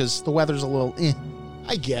Dame because the weather's a little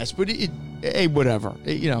I guess, but hey, whatever.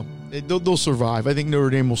 They'll survive. I think Notre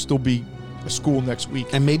Dame will still be a school next week.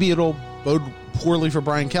 And maybe it'll bode poorly for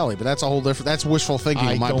Brian Kelly, but that's a whole different. That's wishful thinking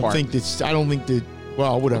on my part. I don't think that.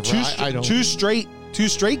 Well, whatever. I don't. Two straight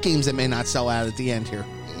games that may not sell out at the end here.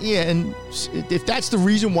 Yeah, and if that's the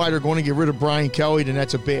reason why they're going to get rid of Brian Kelly, then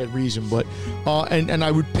that's a bad reason. But and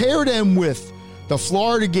I would pair them with the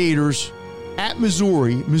Florida Gators at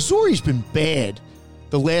Missouri. Missouri's been bad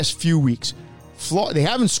the last few weeks. They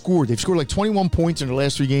haven't scored. They've scored like 21 points in the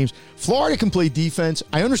last 3 games. Florida can play defense.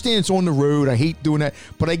 I understand it's on the road. I hate doing that,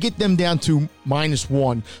 but I get them down to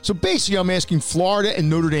 -1. So basically, I'm asking Florida and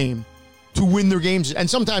Notre Dame to win their games, and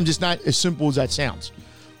sometimes it's not as simple as that sounds.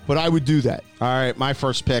 But I would do that. All right, my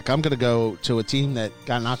first pick. I'm going to go to a team that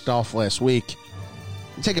got knocked off last week.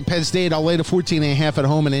 I'm taking Penn State. I'll lay the 14.5 at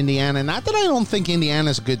home in Indiana. Not that I don't think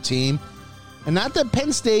Indiana's a good team. And not that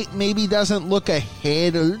Penn State maybe doesn't look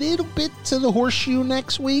ahead a little bit to the horseshoe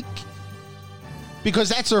next week. Because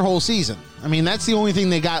that's their whole season. I mean, that's the only thing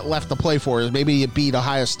they got left to play for is maybe you beat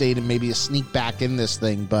Ohio State and maybe you sneak back in this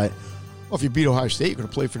thing. But well, if you beat Ohio State, you're going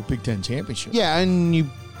to play for the Big Ten championship. Yeah, and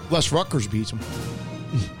unless Rutgers beats them.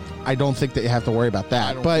 I don't think that you have to worry about that.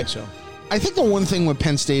 I don't think so. I think the one thing with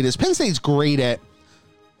Penn State is Penn State's great at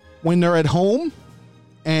when they're at home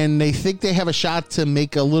and they think they have a shot to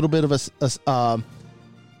make a little bit of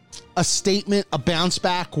a statement, a bounce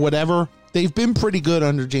back, whatever. They've been pretty good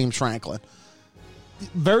under James Franklin.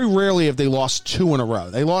 Very rarely have they lost 2 in a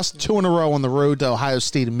row. They lost 2 in a row on the road to Ohio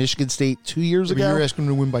State and Michigan State 2 years ago. You're asking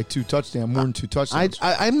them to win by 2 touchdowns, more than 2 touchdowns.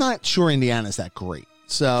 I'm not sure Indiana's that great.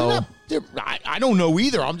 So I don't know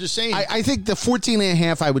either. I'm just saying. I think the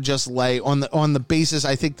 14.5 I would just lay on the basis.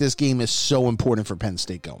 I think this game is so important for Penn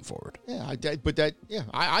State going forward. Yeah,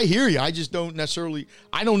 I hear you. I just don't necessarily.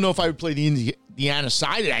 I don't know if I would play the Indiana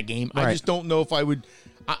side of that game. Right. I just don't know if I would.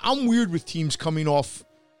 I'm weird with teams coming off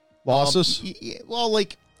Losses.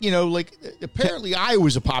 Apparently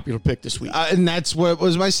Iowa's a popular pick this week. And that's what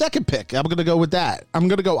was my second pick. I'm going to go with that. I'm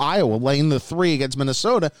going to go Iowa, laying the 3 against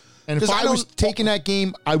Minnesota. And if I was taking that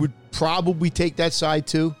game, I would probably take that side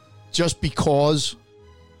too, just because.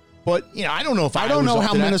 But I don't know if I don't know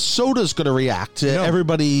how Minnesota's going to react to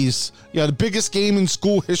everybody's. The biggest game in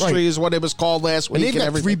school history is what it was called last week. And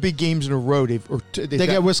they've got 3 big games in a row. They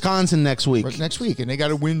got Wisconsin next week. And they got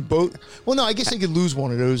to win both. Well, no, I guess they could lose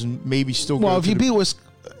one of those and maybe still. Well, if you beat Wisconsin,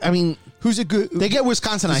 I mean, who's a good? They get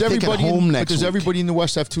Wisconsin. I think at home next week. Does everybody in the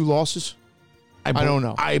West have 2 losses? I don't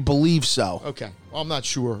know. I believe so. Okay, well, I'm not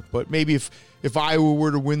sure, but maybe if Iowa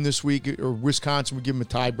were to win this week, or Wisconsin would give them a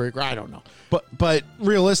tiebreaker, I don't know. But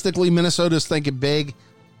realistically, Minnesota's thinking big.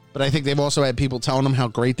 But I think they've also had people telling them how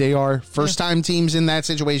great they are. First time teams in that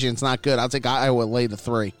situation, it's not good. I'll take Iowa lay the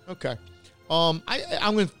 3. Okay, I'll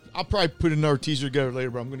probably put another teaser together later,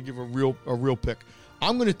 but I'm going to give a real pick.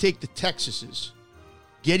 I'm going to take the Texases,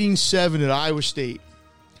 getting 7 at Iowa State.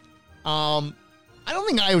 I don't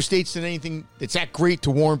think Iowa State's done anything that's that great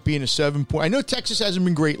to warrant being a 7-point. I know Texas hasn't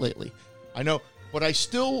been great lately. I know, but I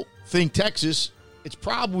still think Texas, it's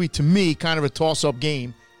probably, to me, kind of a toss-up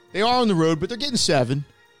game. They are on the road, but they're getting 7.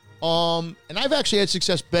 And I've actually had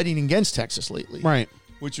success betting against Texas lately. Right.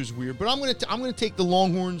 Which is weird. But I'm gonna take the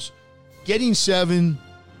Longhorns, getting 7,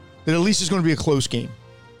 that at least is going to be a close game.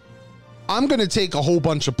 I'm going to take a whole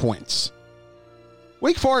bunch of points.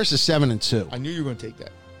 Wake Forest is 7-2. I knew you were going to take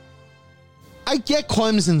that. I get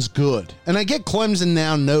Clemson's good, and I get Clemson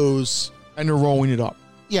now knows. And they're rolling it up.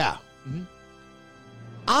 Yeah. Mm-hmm.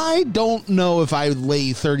 I don't know if I would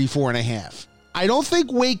lay 34.5. I don't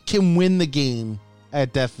think Wake can win the game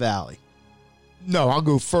at Death Valley. No, I'll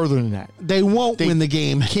go further than that. They won't win the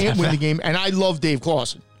game. Can't win the game. And I love Dave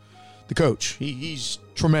Clawson, the coach. He's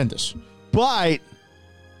tremendous. But if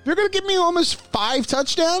you're going to give me almost 5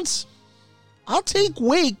 touchdowns, I'll take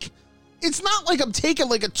Wake. It's not like I'm taking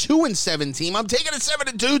like a 2-7 team. I'm taking a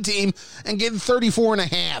 7-2 team and getting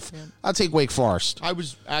 34.5. Yeah. I'll take Wake Forest. I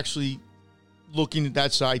was actually looking at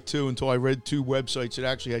that side too until I read 2 websites that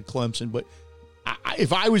actually had Clemson. But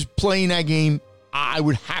if I was playing that game, I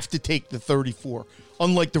would have to take the 34.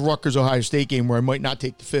 Unlike the Rutgers-Ohio State game where I might not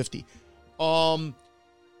take the 50. Now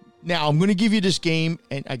I'm going to give you this game,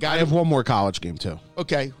 and I have one more college game too.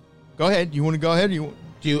 Okay, go ahead. You want to go ahead?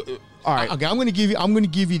 All right. Okay, I'm going to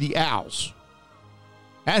give you the Owls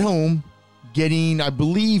at home, getting, I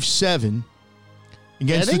believe, 7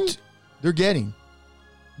 against they're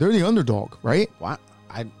the underdog, right? What?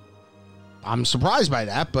 I'm surprised by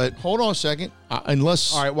that, but hold on a second.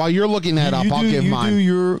 Unless all right, while you're looking that up, I'll give mine.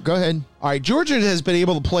 Go ahead. All right, Georgia has been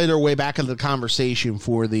able to play their way back into the conversation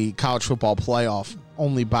for the college football playoff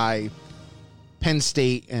only by Penn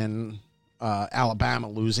State and Alabama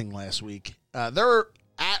losing last week. They're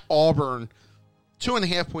at Auburn,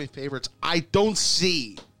 2.5-point favorites. I don't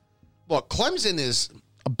see. Look, Clemson is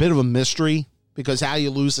a bit of a mystery because how you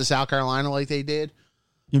lose to South Carolina like they did.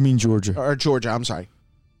 You mean Georgia? Or Georgia, I'm sorry.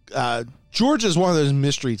 Georgia is one of those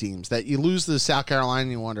mystery teams that you lose to South Carolina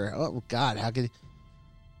and you wonder, oh, God, how could...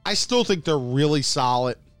 I still think they're really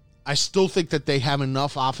solid. I still think that they have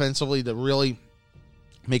enough offensively to really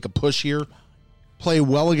make a push here. Play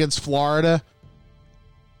well against Florida.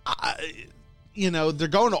 They're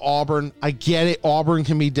going to Auburn. I get it. Auburn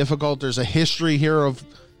can be difficult. There's a history here of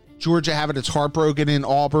Georgia having its heart broken in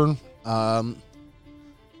Auburn. But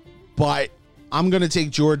I'm going to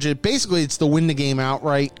take Georgia. Basically, it's to win the game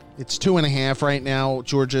outright. It's 2.5 right now.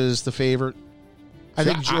 Georgia is the favorite. I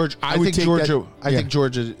think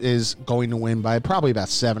Georgia is going to win by probably about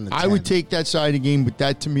 7 to 10. I would take that side of the game, but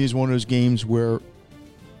that to me is one of those games where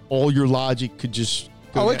all your logic could just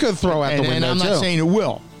go it could throw out the window. And I'm not saying it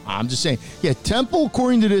will. I'm just saying, Temple,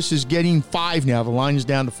 according to this, is getting 5 now. The line is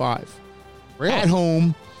down to 5. Really? At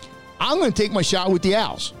home, I'm going to take my shot with the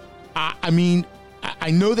Owls. I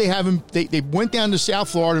know they haven't. They went down to South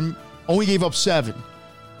Florida and only gave up 7.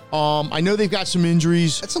 I know they've got some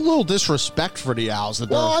injuries. That's a little disrespect for the Owls.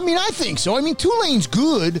 I think so. Tulane's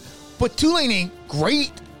good, but Tulane ain't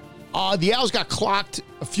great. The Owls got clocked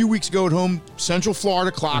a few weeks ago at home. Central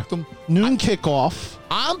Florida clocked them. Noon kickoff.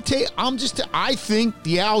 I think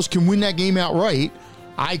the Owls can win that game outright.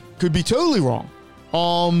 I could be totally wrong.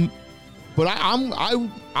 But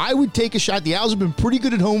I would take a shot. The Owls have been pretty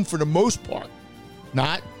good at home for the most part.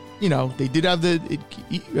 Not, they did have the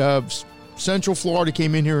Central Florida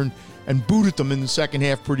came in here and booted them in the second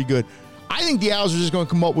half pretty good. I think the Owls are just going to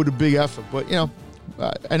come up with a big effort. But,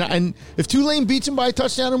 and if Tulane beats them by a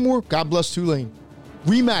touchdown or more, God bless Tulane.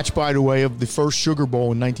 Rematch, by the way, of the first Sugar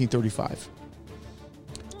Bowl in 1935.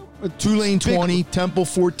 Tulane 20, Temple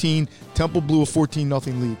 14. Temple blew a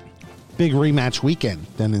 14-0 lead. Big rematch weekend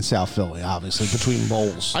then in South Philly, obviously, between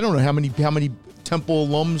bowls. I don't know how many Temple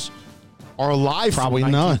alums are alive. Probably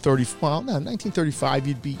from none. 1935,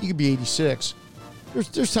 you could be 86.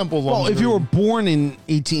 There's Temple alums. Well, if you were born in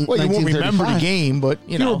you won't remember the game, but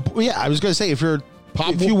I was going to say if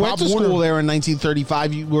you went to school there in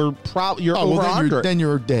 1935, you were you're over 100. Then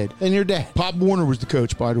you're dead. Then you're dead. Pop Warner was the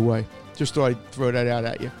coach, by the way. Just thought I'd throw that out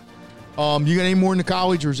at you. You got any more in the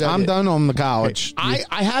college, or is that I'm it? done on the college. Okay.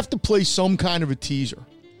 I have to play some kind of a teaser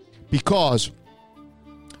because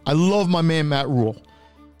I love my man Matt Rule.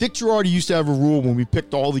 Dick Girardi used to have a rule when we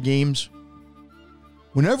picked all the games.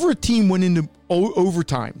 Whenever a team went into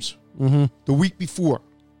overtimes the week before,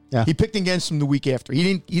 he picked against them the week after. He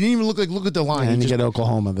didn't even look at the line. And you get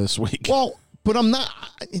Oklahoma this week. Well, but I'm not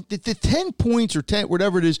the 10 points or 10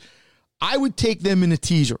 whatever it is. I would take them in a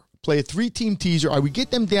teaser. Play a 3-team teaser. I would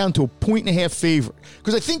get them down to a 1.5 favorite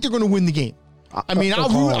because I think they're going to win the game. I mean,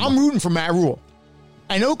 I'm rooting for Matt Rule.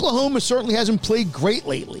 And Oklahoma certainly hasn't played great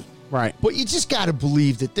lately. Right. But you just got to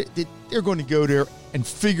believe that they're going to go there and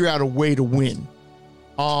figure out a way to win.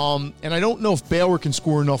 And I don't know if Baylor can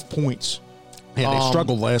score enough points. Yeah, they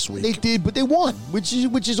struggled last week. They did, but they won, which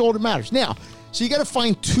is all that matters. Now, so you got to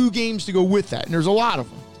find 2 games to go with that, and there's a lot of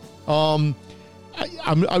them.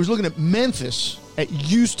 I was looking at Memphis at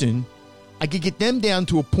Houston. I could get them down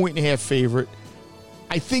to a 1.5 favorite.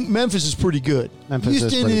 I think Memphis is pretty good.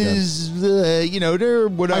 Houston is they're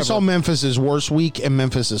whatever. I saw Memphis' worst week, and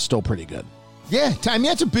Memphis is still pretty good. Yeah, I mean,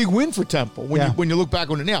 that's a big win for Temple when you look back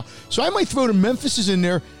on it now. So I might throw the Memphis in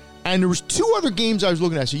there. And there was 2 other games I was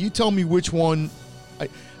looking at. So you tell me which one.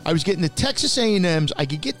 I was getting the Texas A&Ms. I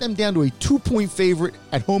could get them down to a 2-point favorite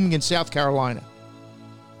at home against South Carolina.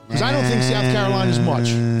 Because I don't think South Carolina is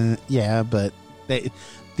much. Yeah, but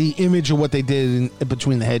the image of what they did in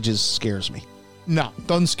between the hedges scares me. No,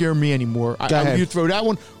 doesn't scare me anymore. You throw that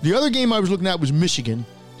one. The other game I was looking at was Michigan.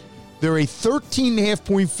 They're a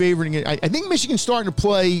 13.5-point favorite. I think Michigan's starting to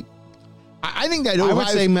play. I think that I would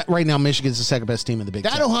say right now Michigan's the second best team in the Big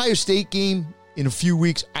Ten. That Ohio State game in a few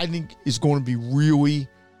weeks, I think, is going to be really,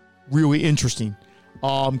 really interesting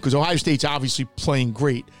because Ohio State's obviously playing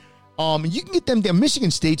great. And you can get them down. Michigan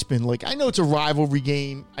State's been I know it's a rivalry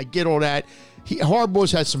game. I get all that.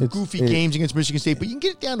 Harbaugh's had some goofy games against Michigan State, but you can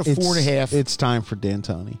get it down to 4.5. It's time for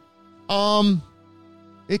D'Antoni.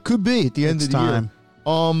 It could be at the end of the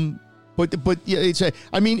year. But yeah,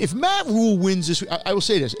 if Matt Rule wins this, I will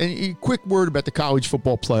say this, and a quick word about the college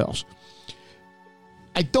football playoffs.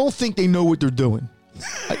 I don't think they know what they're doing.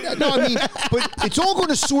 But it's all going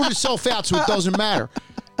to sort itself out, so it doesn't matter.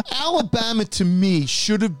 Alabama, to me,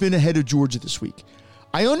 should have been ahead of Georgia this week.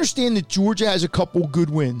 I understand that Georgia has a couple good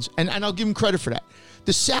wins, and I'll give them credit for that.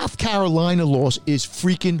 The South Carolina loss is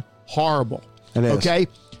freaking horrible. It is. Okay?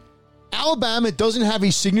 Alabama doesn't have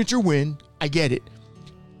a signature win. I get it.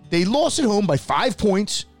 They lost at home by 5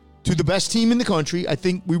 points to the best team in the country. I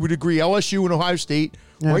think we would agree LSU and Ohio State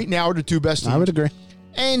right now are the 2 best teams. I would agree.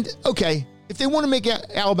 And, okay, if they want to make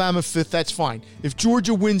Alabama 5th, that's fine. If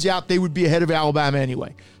Georgia wins out, they would be ahead of Alabama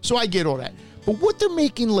anyway. So I get all that. But what they're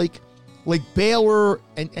making like Baylor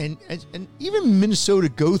and even Minnesota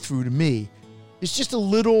go through to me is just a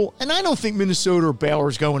little, and I don't think Minnesota or Baylor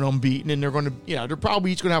is going unbeaten and they're going to, they're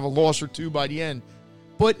probably each going to have a loss or 2 by the end.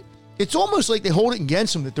 But it's almost like they hold it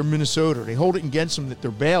against them that they're Minnesota. They hold it against them that they're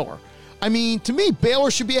Baylor. I mean, to me, Baylor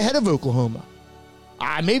should be ahead of Oklahoma.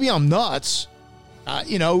 Maybe I'm nuts,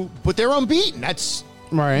 but they're unbeaten. That's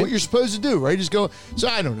what you're supposed to do, right? Just go. So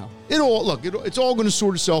I don't know. It's all going to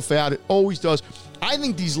sort itself out. It always does. I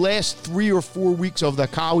think these last 3 or 4 weeks of the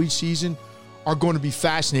college season are going to be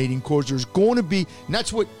fascinating because there's going to be, and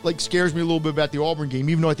that's what scares me a little bit about the Auburn game,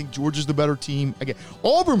 even though I think Georgia's the better team. Again,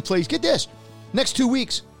 Auburn plays, get this, next 2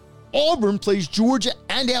 weeks, Auburn plays Georgia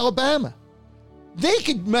and Alabama. They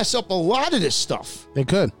could mess up a lot of this stuff. They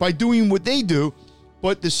could. By doing what they do.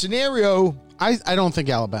 But the scenario... I don't think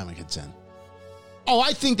Alabama gets in. Oh,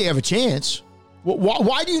 I think they have a chance.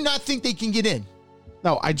 Why do you not think they can get in?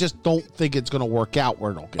 No, I just don't think it's going to work out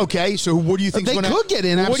where they'll get Okay, so what do you think is going to happen? They could get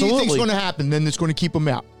in, absolutely. What do you think is going to happen then that's going to keep them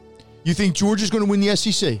out? You think Georgia's going to win the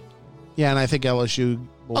SEC? Yeah, and I think LSU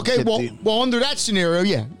will Okay, well, under that scenario,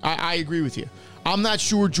 yeah, I agree with you. I'm not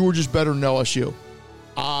sure Georgia's better than LSU.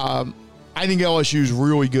 I think LSU is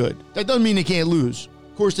really good. That doesn't mean they can't lose.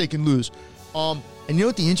 Of course they can lose. And you know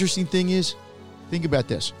what the interesting thing is? Think about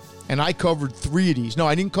this. and I covered 3 of these. No,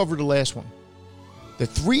 I didn't cover the last one. The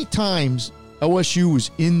 3 times LSU was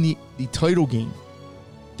in the title game,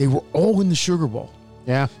 they were all in the Sugar Bowl.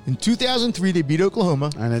 Yeah. In 2003, they beat Oklahoma.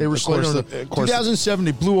 And they were of course, slated on 2007,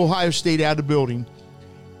 they blew Ohio State out of the building.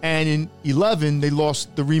 And in 11, they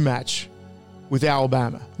lost the rematch with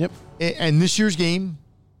Alabama. Yep. And this year's game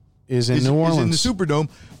Is in New Orleans. is in the Superdome.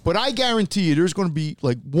 But I guarantee you there's going to be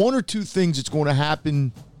like 1 or 2 things that's going to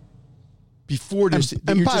happen before this.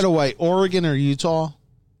 And by the way, Oregon or Utah,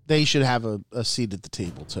 they should have a seat at the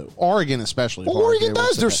table, too. Oregon especially. Well, Oregon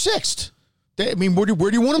does. They're 6th. I mean, where do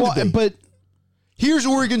you want them to be? But here's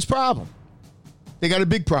Oregon's problem. They got a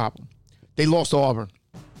big problem. They lost to Auburn.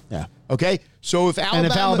 yeah. Okay? So if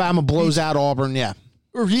Alabama blows out Auburn, yeah.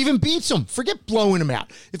 or even beats them, forget blowing them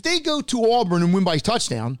out. If they go to Auburn and win by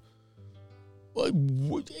touchdown,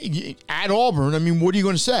 at Auburn, I mean, what are you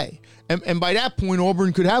going to say? And by that point,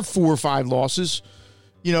 Auburn could have 4 or 5 losses.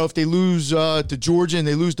 You know, if they lose to Georgia and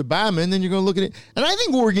they lose to Bama, and then you're going to look at it. And I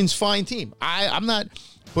think Oregon's a fine team. I'm not,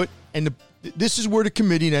 but, and this is where the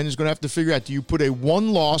committee then is going to have to figure out, do you put a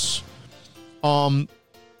 1-loss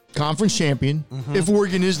conference champion, if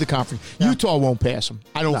Oregon is the conference? Yeah. Utah won't pass them,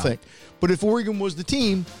 I don't think. But if Oregon was the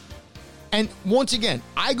team, and once again,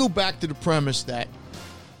 I go back to the premise that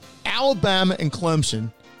Alabama and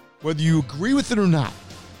Clemson, whether you agree with it or not,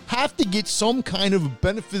 have to get some kind of a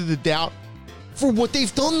benefit of the doubt for what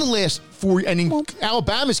they've done the last 4 years. And in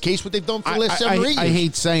Alabama's case, what they've done for the last 7 or 8 years. I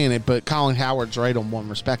hate saying it, but Colin Howard's right on one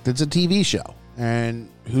respect. It's a TV show. And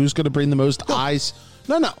who's going to bring the most eyes?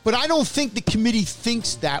 No. But I don't think the committee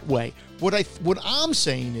thinks that way. What I'm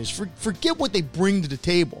saying is, forget what they bring to the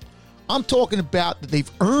table. I'm talking about that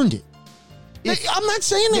they've earned it. I'm not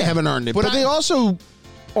saying they haven't earned it, but they also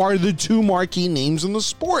are the 2 marquee names in the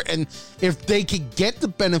sport. And if they could get the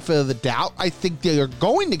benefit of the doubt, I think they are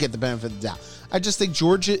going to get the benefit of the doubt. I just think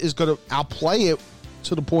Georgia is going to outplay it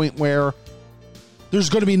to the point where there's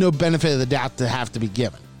going to be no benefit of the doubt to have to be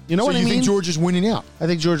given. You know what I mean? So you think Georgia's winning out? I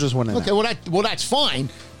think Georgia's winning out. Okay, well, that's fine.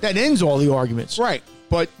 That ends all the arguments. Right.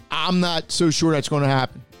 But I'm not so sure that's going to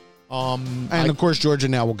happen. Of course, Georgia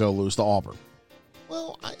now will go lose to Auburn.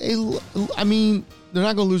 Well, I mean, they're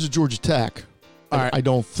not going to lose to Georgia Tech. I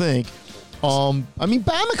don't think. I mean,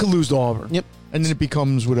 Bama could lose to Auburn. Yep. And then it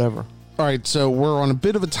becomes whatever. All right, so we're on a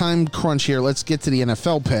bit of a time crunch here. Let's get to the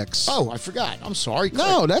NFL picks. Oh, I forgot. I'm sorry.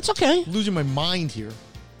 No, that's okay. I'm losing my mind here.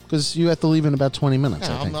 Because you have to leave in about 20 minutes,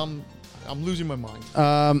 Yeah, I think. I'm losing my mind.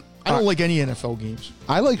 I don't like any NFL games.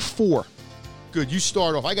 I like 4. Good. You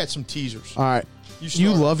start off. I got some teasers. All right.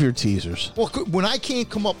 You love your teasers. Well, when I can't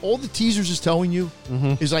come up, all the teasers is telling you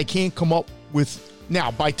is I can't come up with.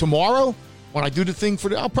 Now, by tomorrow, when I do the thing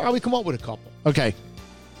I'll probably come up with a couple. Okay.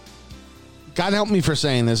 God help me for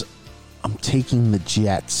saying this. I'm taking the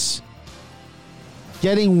Jets.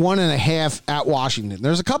 Getting 1.5 at Washington.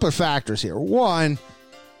 There's a couple of factors here. One,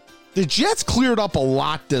 the Jets cleared up a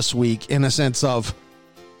lot this week in a sense of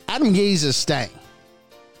Adam Gase is staying.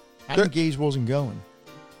 Adam Gase wasn't going.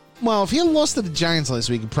 Well, if he had lost to the Giants last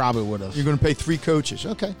week, he probably would have. You're going to pay 3 coaches.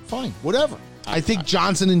 Okay, fine. Whatever. I think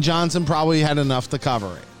Johnson & Johnson probably had enough to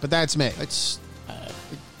cover it. But that's me. It's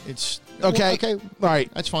okay. Okay. All right.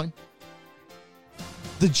 That's fine.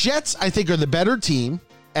 The Jets, I think, are the better team,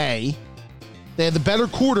 A. They have the better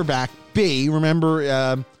quarterback, B. Remember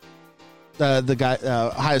the guy,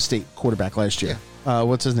 Ohio State quarterback last year.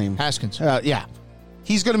 What's his name? Haskins. Yeah.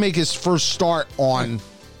 He's going to make his first start on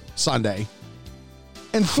Sunday.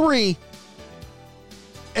 And 3,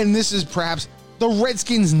 and this is perhaps, the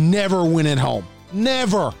Redskins never win at home.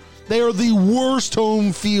 Never. They are the worst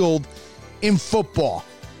home field in football.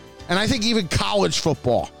 And I think even college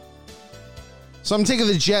football. So I'm taking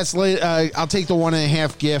the Jets. I'll take the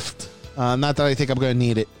 1.5 gift. Not that I think I'm going to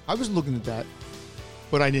need it. I was looking at that,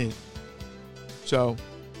 but I didn't. So,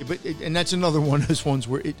 and that's another one of those ones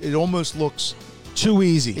where it almost looks too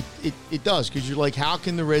easy. It does, because you're like, how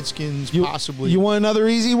can the Redskins possibly? You want another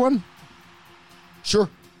easy one? Sure.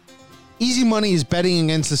 Easy money is betting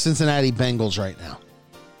against the Cincinnati Bengals right now.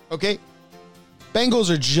 Okay. Bengals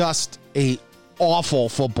are just a awful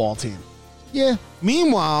football team. Yeah.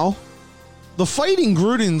 Meanwhile, the Fighting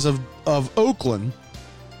Grudens of Oakland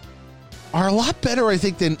are a lot better, I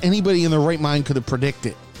think, than anybody in their right mind could have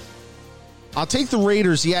predicted. I'll take the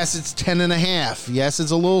Raiders. Yes, it's 10.5. Yes,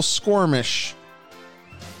 it's a little squirmish.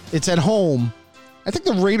 It's at home. I think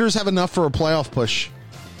the Raiders have enough for a playoff push.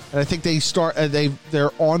 And I think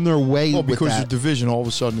they're on their way. Well, because with the division all of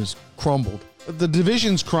a sudden has crumbled. The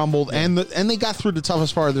division's crumbled, and they got through the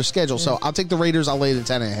toughest part of their schedule. Yeah. So I'll take the Raiders. I'll lay it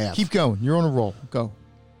at 10.5. Keep going. You're on a roll. Go.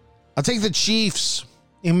 I'll take the Chiefs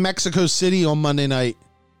in Mexico City on Monday night.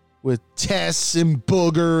 with Tess and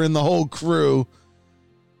Booger and the whole crew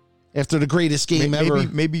after the greatest game ever.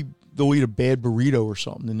 Maybe they'll eat a bad burrito or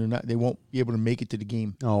something, and they won't be able to make it to the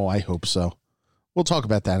game. Oh, I hope so. We'll talk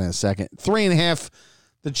about that in a second. 3.5,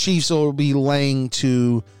 the Chiefs will be laying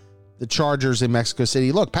to the Chargers in Mexico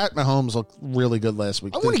City. Look, Pat Mahomes looked really good last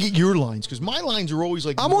week. I want to get your lines because my lines are always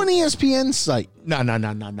like I'm on ESPN's site. No.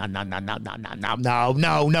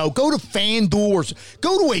 Go to FanDuel or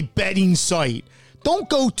go to a betting site. Don't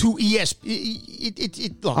go to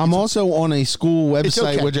ESPN. I'm also on a school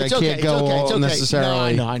website, which I can't go on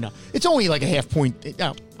necessarily. No, I know. It's only like a half point.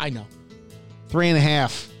 No, I know.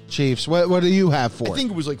 3.5, Chiefs. What do you have for I think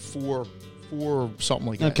it was like four or something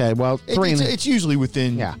like that. Okay, well, it's usually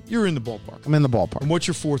within. Yeah. You're in the ballpark. I'm in the ballpark. And what's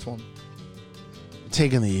your fourth one?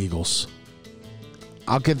 Taking the Eagles.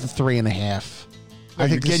 I'll get the 3.5. I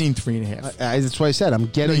think you're getting 3.5. That's what I said. I'm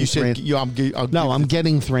getting. No, you said. I'm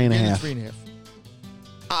getting 3.5.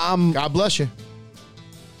 3.5. God bless you.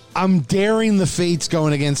 I'm daring the fates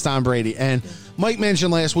going against Tom Brady. And Mike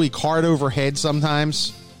mentioned last week, heart over head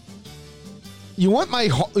sometimes. You want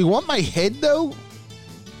my head, though?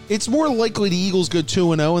 It's more likely the Eagles go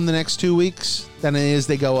 2-0 in the next 2 weeks than it is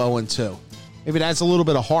they go 0-2. Maybe that's a little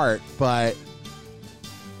bit of heart, but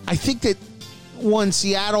I think that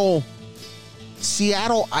Seattle,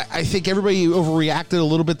 I think everybody overreacted a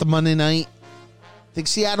little bit to Monday night. I think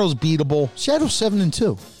Seattle's beatable. Seattle's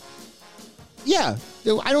 7-2. Yeah.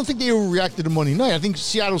 I don't think they overreacted to Monday night. I think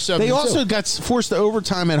Seattle's 7-2. They also got forced to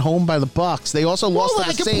overtime at home by the Bucs. They also lost to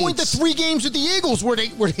the Saints. I can point to 3 games with the Eagles where they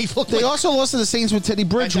looked. They also lost to the Saints with Teddy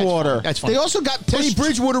Bridgewater. That's fine. They also got Teddy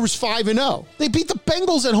Bridgewater was 5-0. They beat the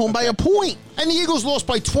Bengals at home by a point. And the Eagles lost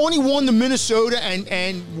by 21 to Minnesota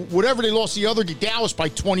and whatever they lost the other Dallas by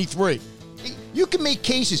 23. You can make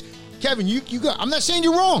cases. Kevin, you got. I'm not saying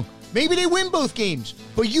you're wrong. Maybe they win both games,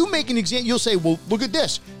 but you make an example. You'll say, "Well, look at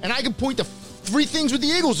this," and I can point to 3 things with the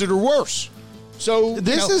Eagles that are worse. So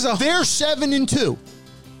they're 7-2.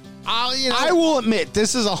 I will admit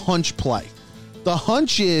this is a hunch play. The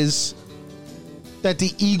hunch is that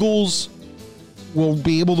the Eagles will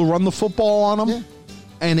be able to run the football on them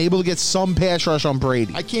and able to get some pass rush on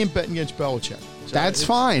Brady. I can't bet against Belichick. So that's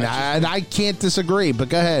fine. I can't disagree. But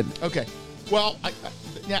go ahead. Okay. Well,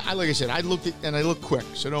 like I said, I looked quick.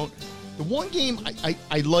 So don't. The one game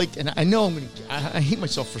I liked, and I know I hate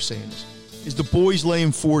myself for saying this, is the boys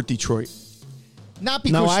laying 4 at Detroit. Not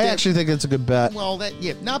because I actually think it's a good bet. Well,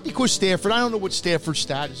 not because Stafford. I don't know what Stafford's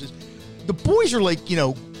status is. The boys are like,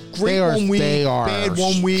 great one week, bad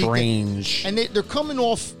 1 week, strange, and they're coming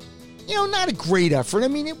off, not a great effort. I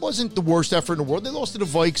mean, it wasn't the worst effort in the world. They lost to the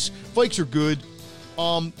Vikes. Vikes are good.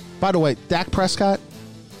 By the way, Dak Prescott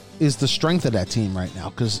is the strength of that team right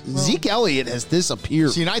now because Zeke Elliott has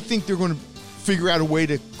disappeared. See, and I think they're going to figure out a way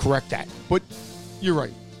to correct that. But you're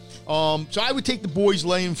right. So I would take the boys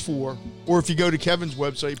laying 4, or if you go to Kevin's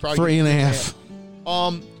website, probably 3.5.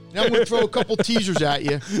 Now I'm going to throw a couple teasers at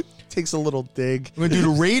you. Takes a little dig. I'm going to do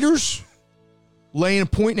the Raiders laying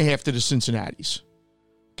 1.5 to the Cincinnati's.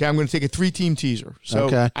 Okay, I'm going to take a 3-team teaser. So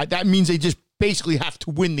that means they just basically have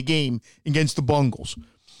to win the game against the Bungles.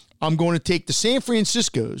 I'm going to take the San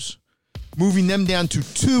Franciscos, moving them down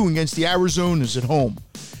to 2 against the Arizonas at home.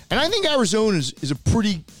 And I think Arizona is a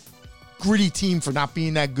pretty gritty team for not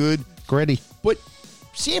being that good. Gritty. But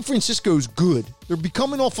San Francisco's good. They're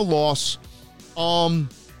becoming off a loss. I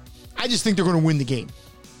just think they're going to win the game.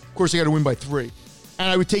 Of course, they got to win by 3.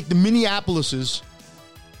 And I would take the Minneapolises,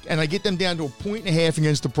 and I get them down to 1.5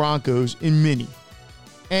 against the Broncos in Mini.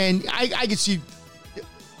 And I could see,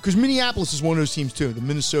 because Minneapolis is one of those teams too. The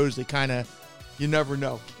Minnesotas, they kind of, you never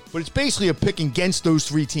know. But it's basically a pick against those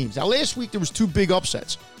 3 teams. Now, last week there was 2 big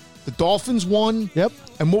upsets. The Dolphins won. Yep.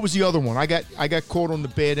 And what was the other one? I got caught on the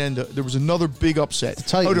bad end. There was another big upset. The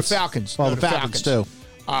Titans. Oh, the Falcons. Well, the Falcons too.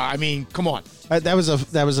 I mean, come on. That was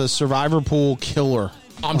a survivor pool killer.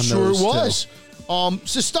 I'm sure it was.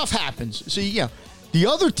 So stuff happens. So yeah, the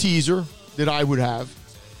other teaser that I would have,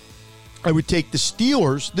 I would take the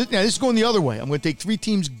Steelers. Now this is going the other way. I'm going to take 3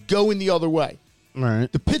 teams going the other way. All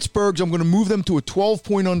right. The Pittsburghs, I'm going to move them to a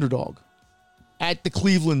 12-point underdog at the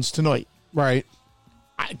Clevelands tonight. Right.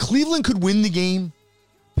 Cleveland could win the game.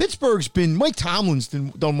 Pittsburgh's been, Mike Tomlin's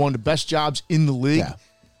done one of the best jobs in the league. Yeah.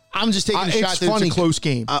 I'm just taking a shot that it's a close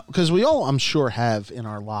game. Because we all, I'm sure, have in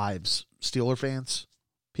our lives Steeler fans,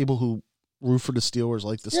 people who root for the Steelers,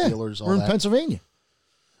 like the Steelers. All we're in that. Pennsylvania.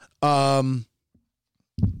 Steeler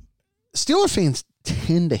fans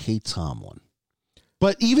tend to hate Tomlin.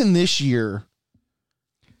 But even this year,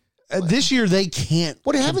 This year they can't.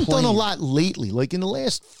 But they haven't done a complain. lot lately. Like in the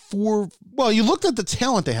last 4. Well, you looked at the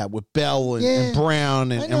talent they had with Bell and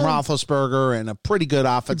Brown and Roethlisberger and a pretty good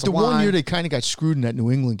offensive The line. one year they kind of got screwed in that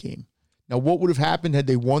New England game. Now, what would have happened had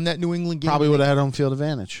they won that New England game? Probably would have had home field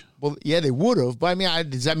advantage. Well, yeah, they would have. But I mean,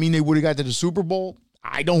 does that mean they would have got to the Super Bowl?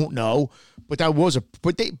 I don't know. But that was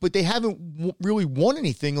but they haven't really won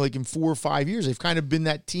anything like in 4 or 5 years. They've kind of been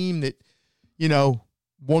that team that,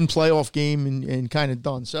 one playoff game and kind of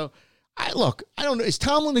done. So, I don't know. Is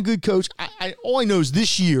Tomlin a good coach? All I know is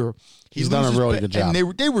this year He's done a really good job.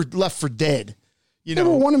 And they were left for dead. They were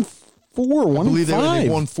 1-4, 1-5. I believe they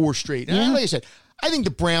won 4 straight. And like I said, I think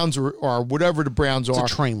the Browns are whatever the Browns are.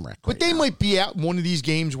 It's a train wreck. But they might be out in one of these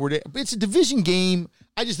games where it's a division game.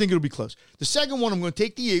 I just think it'll be close. The second one, I'm going to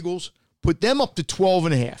take the Eagles, put them up to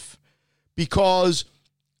 12.5 because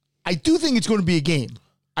I do think it's going to be a game.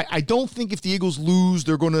 I don't think if the Eagles lose,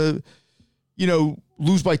 they're going to,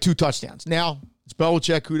 lose by 2 touchdowns. Now, it's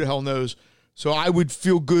Belichick. Who the hell knows? So I would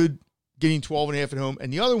feel good getting 12.5 at home.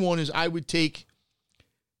 And the other one is I would take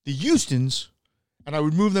the Houstons and I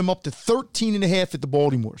would move them up to 13.5 at the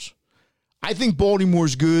Baltimores. I think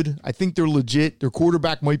Baltimore's good. I think they're legit. Their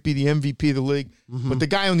quarterback might be the MVP of the league, but the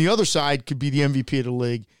guy on the other side could be the MVP of the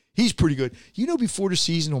league. He's pretty good. Before the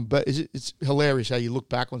season, it's hilarious how you look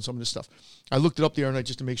back on some of this stuff. I looked it up the other night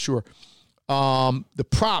just to make sure. The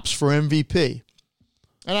props for MVP.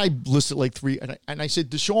 And I listed like 3. And I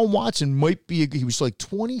said Deshaun Watson might be, he was like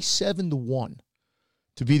 27-1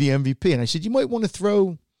 to be the MVP. And I said, you might want to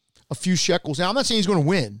throw a few shekels. Now, I'm not saying he's going to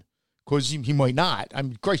win because he might not. I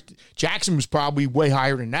mean, Christ, Jackson was probably way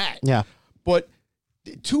higher than that. Yeah. But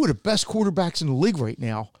 2 of the best quarterbacks in the league right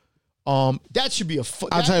now. That should be a fun.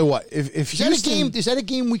 I'll tell you what. If Is that a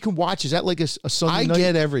game we can watch? Is that like a Sunday night? I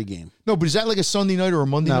get every game. No, but is that like a Sunday night or a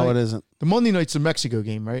Monday night? No, it isn't. The Monday night's the Mexico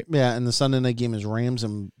game, right? Yeah, and the Sunday night game is Rams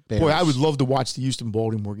and Bears. Boy, I would love to watch the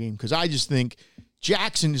Houston-Baltimore game because I just think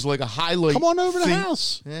Jackson is like a highlight. Come on over to the thing.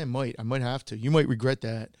 house. Yeah, I might have to. You might regret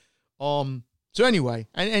that. So anyway,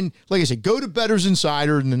 and like I said, go to Bettor's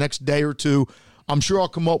Insider in the next day or 2. I'm sure I'll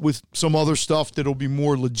come up with some other stuff that'll be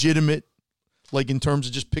more legitimate, like in terms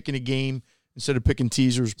of just picking a game instead of picking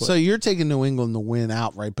teasers. But So you're taking New England to win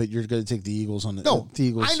outright, but you're going to take the Eagles on the the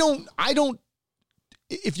Eagles. I don't.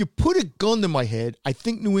 If you put a gun to my head, I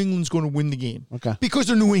think New England's going to win the game. Okay. Because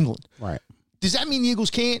they're New England. Right. Does that mean the Eagles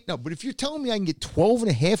can't? No, but if you're telling me I can get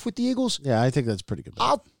 12.5 with the Eagles, Yeah, I think that's pretty good.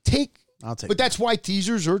 I'll take. But that's why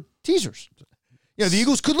teasers are teasers. The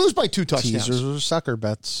Eagles could lose by 2 touchdowns. teasers or sucker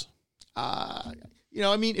bets. I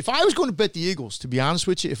mean, if I was going to bet the Eagles, to be honest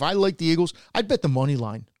with you, if I like the Eagles, I'd bet the money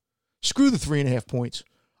line. Screw the 3.5 points.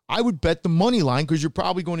 I would bet the money line because you're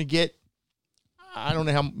probably going to get, I don't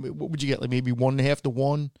know what would you get? Like maybe 1.5 to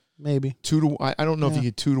 1? Maybe 2 to, I don't know if you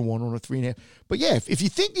get 2 to 1 on a 3.5. But yeah, if you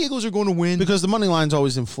think the Eagles are going to win. because the money line's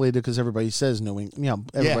always inflated because everybody says New England. Yeah,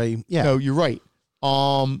 everybody. Yeah. No, you're right.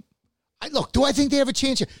 Look, do I think they have a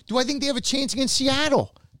chance here? Do I think they have a chance against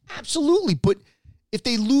Seattle? Absolutely. But if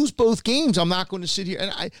they lose both games, I'm not going to sit here.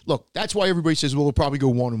 And that's why everybody says, well, they'll probably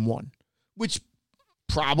go 1-1, which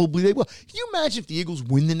probably they will. Can you imagine if the Eagles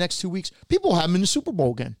win the next 2 weeks? People will have them in the Super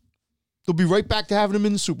Bowl again. They'll be right back to having them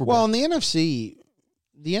in the Super Bowl. Well, in the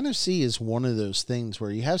NFC is one of those things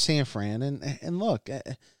where you have San Fran and look. Yeah,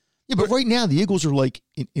 but right now the Eagles are like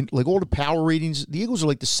in like all the power ratings. The Eagles are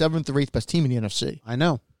like the 7th or 8th best team in the NFC. I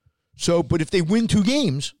know. So, but if they win 2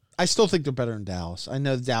 games, I still think they're better than Dallas. I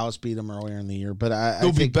know Dallas beat them earlier in the year, but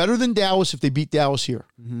they'll be better than Dallas if they beat Dallas here,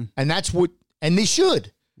 and that's what. And they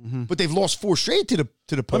should, but they've lost 4 straight to the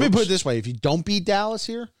Pokes. Let me put it this way: if you don't beat Dallas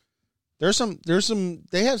here, they have some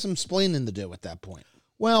splaining to do at that point.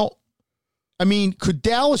 Well, I mean, could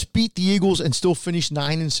Dallas beat the Eagles and still finish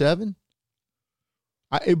 9-7?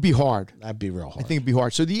 It'd be hard. That'd be real hard. I think it'd be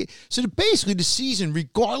hard. So basically the season,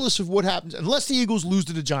 regardless of what happens, unless the Eagles lose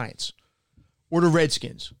to the Giants or the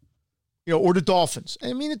Redskins, or the Dolphins.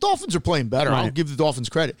 I mean, the Dolphins are playing better. Right. I'll give the Dolphins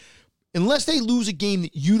credit. Unless they lose a game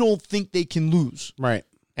that you don't think they can lose. Right.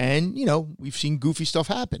 And, we've seen goofy stuff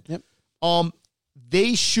happen. Yep.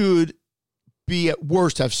 They should be at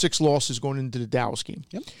worst have 6 losses going into the Dallas game.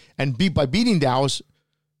 Yep. And by beating Dallas.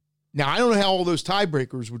 Now, I don't know how all those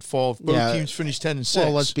tiebreakers would fall if both teams finish 10-6.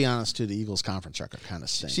 Well, let's be honest, too. The Eagles' conference record kind of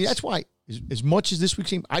stinks. See, that's why, as much as this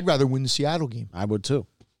week's game, I'd rather win the Seattle game. I would, too.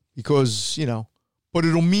 Because, but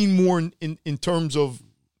it'll mean more in terms of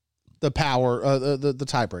the power, the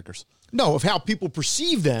tiebreakers. No, of how people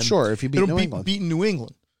perceive them. Sure, if you beat New England. Beating New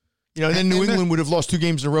England. And then New England would have lost 2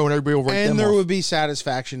 games in a row and everybody will write them And there off. would be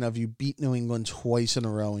satisfaction of you beat New England twice in a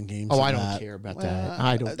row in games. Oh, I don't care about that.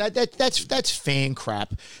 I don't. That's fan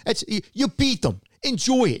crap. You beat them.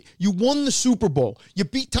 Enjoy it. You won the Super Bowl. You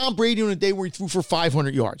beat Tom Brady on a day where he threw for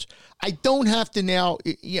 500 yards. I don't have to now,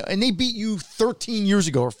 and they beat you 13 years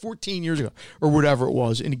ago or 14 years ago or whatever it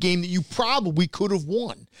was in a game that you probably could have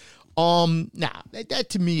won. That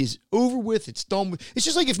to me is over with. It's done with. It's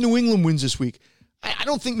just like if New England wins this week. I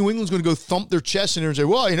don't think New England's going to go thump their chest in there and say,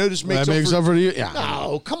 well, this makes up for you. Yeah.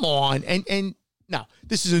 No, come on. And no,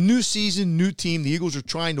 this is a new season, new team. The Eagles are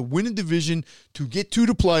trying to win a division to get to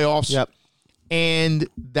the playoffs. Yep. And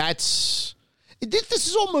this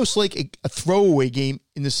is almost like a throwaway game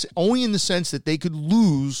only in the sense that they could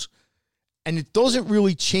lose, and it doesn't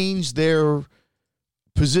really change their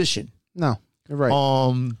position. No, you're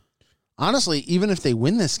right. Honestly, even if they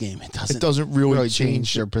win this game, it doesn't really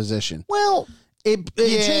change their position. Well, it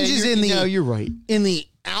changes in the. No, you're right. In the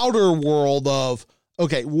outer world of,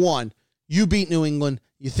 okay, one, you beat New England.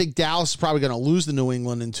 You think Dallas is probably going to lose to New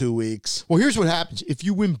England in 2 weeks. Well, here's what happens. If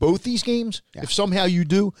you win both these games, if somehow you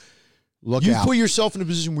do, you put yourself in a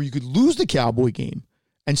position where you could lose the Cowboy game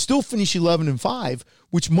and still finish 11-5,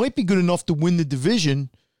 which might be good enough to win the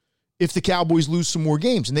division if the Cowboys lose some more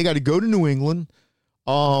games. And they got to go to New England.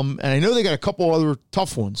 And I know they got a couple other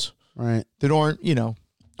tough ones. Right. That aren't,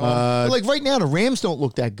 like right now, the Rams don't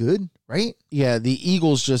look that good, right? Yeah, the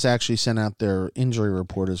Eagles just actually sent out their injury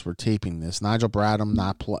report as we're taping this. Nigel Bradham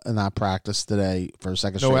not practiced today for a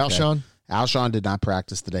second straight. No Alshon? Alshon did not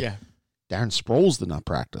practice today. Yeah. Darren Sproles did not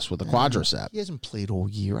practice with a quadricep. He hasn't played all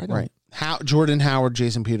year. Right. Jordan Howard,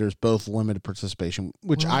 Jason Peters, both limited participation,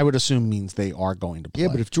 which I would assume means they are going to play. Yeah,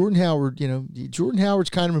 but if Jordan Howard's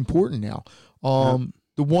kind of important now.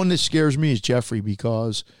 The one that scares me is Jeffrey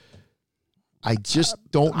because I just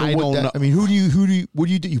don't know. I mean, what do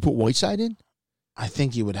you do? You put Whiteside in? I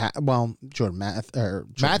think you would have. Well, Jordan Matthews.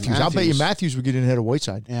 I'll bet you Matthews would get in ahead of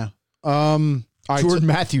Whiteside. Yeah. Jordan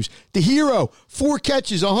Matthews, the hero, 4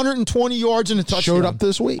 catches, 120 yards and a touchdown. Showed up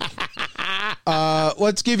this week.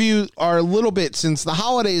 Let's give you our little bit since the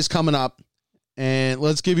holiday is coming up, and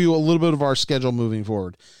let's give you a little bit of our schedule moving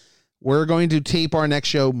forward. We're going to tape our next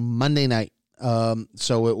show Monday night.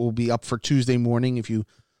 So it will be up for Tuesday morning. If you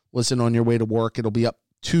listen on your way to work, it'll be up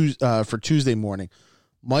for Tuesday morning.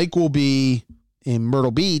 Mike will be in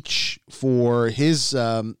Myrtle Beach for his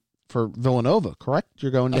for Villanova, correct?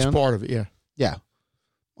 You're going down? That's part of it, yeah. Yeah.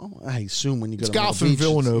 Well, I assume when you go to golf Myrtle in Beach,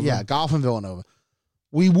 Villanova. Yeah, golf in Villanova.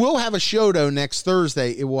 We will have a show, though, next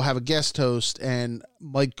Thursday. It will have a guest host, and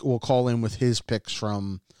Mike will call in with his picks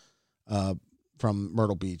from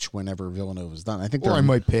Myrtle Beach whenever Villanova is done. I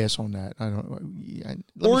might pass on that. I don't.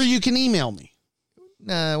 Or you can email me.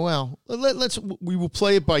 Nah, well, we will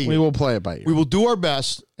play it by ear. We will play it by ear. We will do our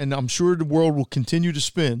best, and I'm sure the world will continue to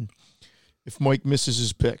spin if Mike misses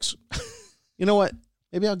his picks. You know what?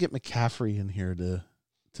 Maybe I'll get McCaffrey in here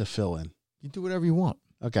to fill in. You do whatever you want.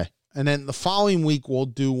 Okay. And then the following week, we'll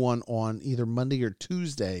do one on either Monday or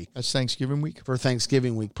Tuesday. That's Thanksgiving week? For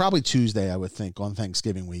Thanksgiving week. Probably Tuesday, I would think, on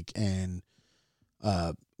Thanksgiving week. And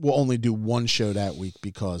we'll only do one show that week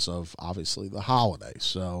because of, obviously, the holiday.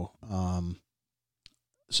 So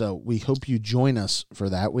we hope you join us for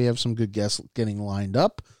that. We have some good guests getting lined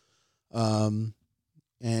up.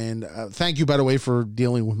 And thank you, by the way, for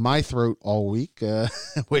dealing with my throat all week,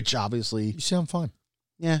 which obviously... You sound fine.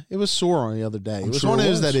 Yeah, it was sore on the other day. It was one of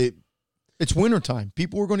those that it's wintertime.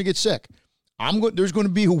 People are going to get sick. There's going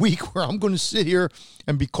to be a week where I'm going to sit here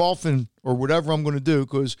and be coughing or whatever I'm going to do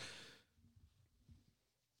because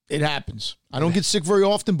it happens. I don't get sick very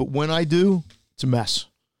often, but when I do, it's a mess.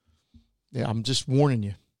 Yeah, I'm just warning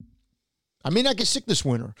you. I may not get sick this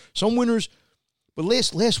winter. Some winters, but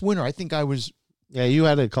last winter, I think I was... Yeah, you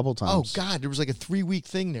had it a couple times. Oh God, there was like a 3-week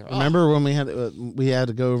thing there. Remember when we had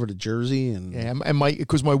to go over to Jersey and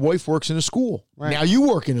because my wife works in a school. Right. Now you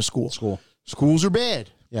work in a school. Schools are bad.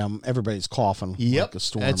 Yeah, everybody's coughing. Yep, like a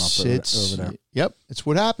storm over there. Yep, it's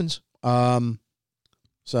what happens.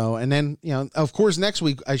 So and then of course next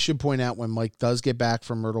week I should point out when Mike does get back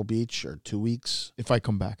from Myrtle Beach or 2 weeks if I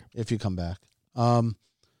come back. If you come back,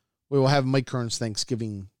 we will have Mike Kern's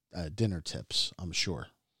Thanksgiving dinner tips. I'm sure.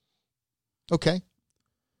 Okay.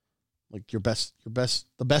 Like the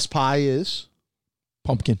best pie is?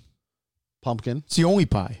 Pumpkin. It's the only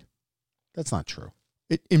pie. That's not true.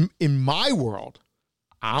 In my world,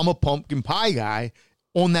 I'm a pumpkin pie guy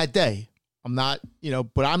on that day. I'm not,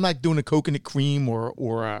 but I'm not doing a coconut cream or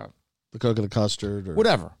the coconut custard or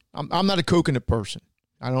whatever. I'm not a coconut person.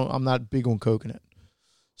 I'm not big on coconut.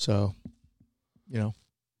 So, yeah,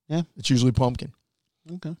 it's usually pumpkin.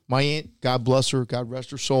 Okay. My aunt, God bless her, God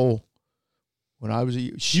rest her soul. When I was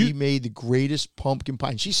she made the greatest pumpkin pie.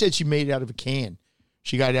 And she said she made it out of a can.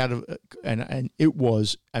 She got it out of, and it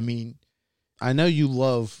was, I know you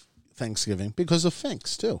love Thanksgiving because of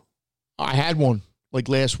Finks too. I had one like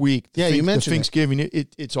last week. Yeah, you mentioned the Thanksgiving.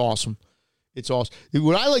 It's awesome. It's awesome.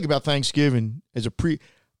 What I like about Thanksgiving is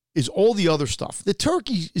is all the other stuff. The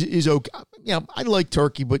turkey is okay. Yeah, I like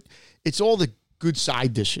turkey, but it's all the good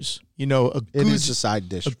side dishes. It is a side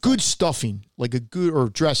dish. A good stuffing, like a good or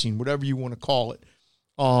dressing, whatever you want to call it.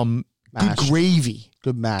 Good Mashed. gravy.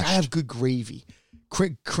 Good mash. Gotta have good gravy.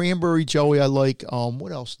 Cranberry jelly. I like.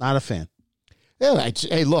 What else? Not a fan. Yeah.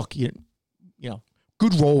 Hey, look. You know,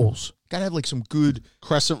 good rolls. Gotta have like some good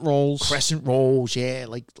Crescent rolls. Yeah,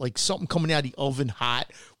 like something coming out of the oven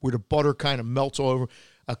hot where the butter kind of melts all over.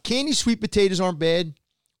 Candy sweet potatoes aren't bad.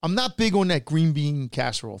 I'm not big on that green bean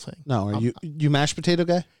casserole thing. No, are you mashed potato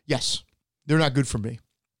guy? Yes, they're not good for me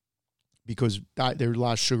because there's a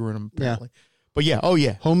lot of sugar in them apparently. Yeah. But yeah, oh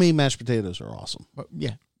yeah, Homemade mashed potatoes are awesome.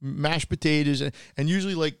 Yeah, mashed potatoes and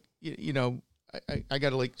usually like I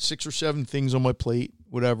got like 6 or 7 things on my plate,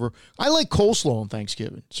 whatever. I like coleslaw on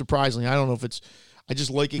Thanksgiving. Surprisingly, I don't know if it's. I just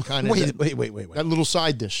like it kind of. Wait. That little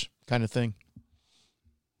side dish kind of thing.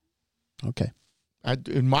 Okay.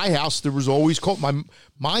 In my house, there was always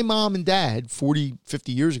my mom and dad 40,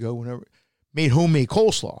 50 years ago, whenever made homemade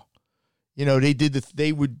coleslaw.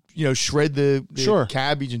 They would shred the Sure.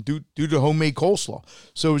 cabbage and do the homemade coleslaw.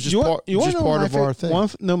 So it was just part of our thing.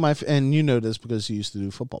 And you know this because you used to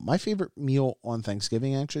do football. My favorite meal on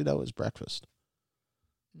Thanksgiving actually though is breakfast.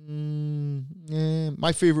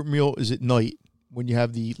 My favorite meal is at night when you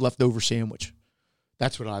have the leftover sandwich.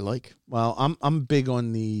 That's what I like. Well, I'm big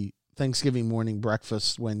on the Thanksgiving morning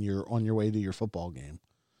breakfast when you're on your way to your football game.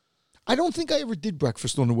 I don't think I ever did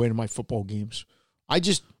breakfast on the way to my football games. I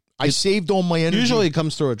saved all my energy. Usually it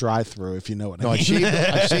comes through a drive-through, if you know what I mean.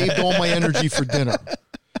 I saved all my energy for dinner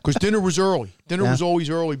because dinner was early. Dinner was always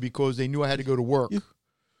early because they knew I had to go to work.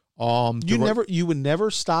 You would never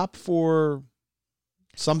stop for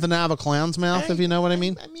something out of a clown's mouth, if you know what I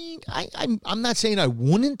mean. I mean, I'm not saying I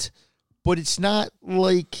wouldn't, but it's not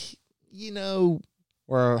like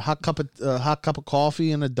or a hot cup of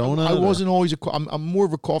coffee and a donut. I wasn't always I'm more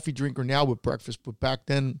of a coffee drinker now with breakfast, but back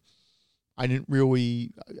then. I didn't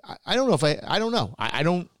really. I don't know if I don't know. I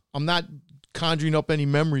don't. I'm not conjuring up any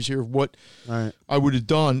memories here of what I would have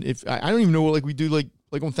done if I don't even know what we do like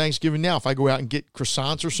on Thanksgiving now. If I go out and get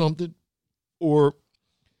croissants or something, or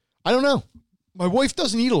I don't know. My wife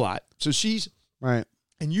doesn't eat a lot, so she's right.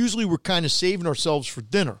 And usually we're kind of saving ourselves for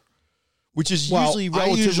dinner, which is usually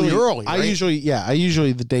relatively early. Right? I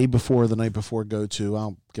usually the day before, the night before, go to.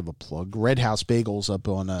 I'll give a plug. Red House Bagels up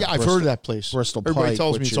on. I've heard of that place. Bristol Everybody Pike,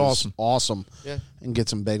 tells me it's awesome. Awesome. Yeah, and get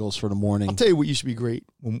some bagels for the morning. I'll tell you what used to be great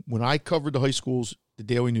when I covered the high schools, the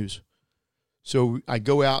Daily News. So I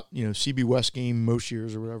go out, CB West game most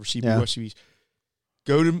years or whatever. CB West, CB's.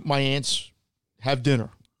 Go to my aunt's, have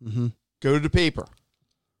dinner. Mm-hmm. Go to the paper,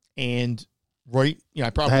 and. Right,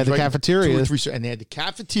 I probably had the cafeteria, and they had the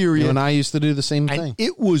cafeteria. And I used to do the same and thing.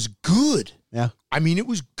 It was good. Yeah, I mean, it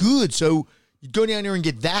was good. So you go down there and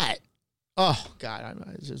get that. Oh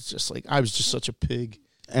God, it's just like I was just such a pig.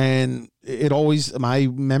 And it always, my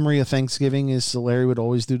memory of Thanksgiving is Larry would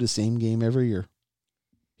always do the same game every year.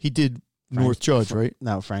 He did North Judge, right?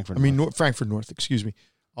 No, Frankfurt. Frankfurt North. Excuse me,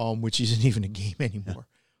 which isn't even a game anymore.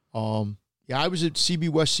 I was at CB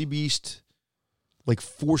West, CB East. Like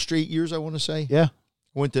 4 straight years, I want to say. Yeah.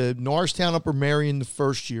 I went to Norristown, Upper Marion the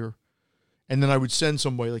first year. And then I would send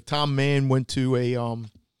somebody. Like Tom Mann went to a,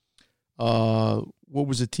 what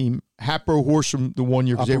was the team? Hapro Horsham the one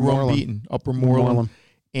year because they were unbeaten. Upper Moreland.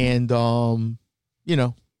 And, well,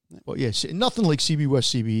 yeah, nothing like CB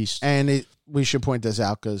West, CB East. And we should point this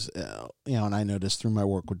out because, and I noticed through my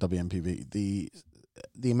work with WMPV,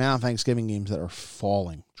 the amount of Thanksgiving games that are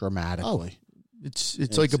falling dramatically. Oh.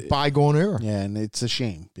 It's like a bygone era. Yeah, and it's a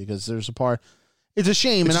shame because there's a part. It's a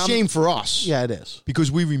shame. It's a shame for us. Yeah, it is.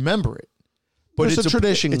 Because we remember it. But it's a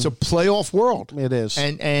tradition. It's a playoff world. It is.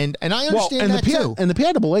 And I understand that too. And the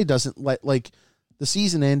PIAA doesn't like the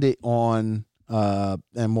season ended on,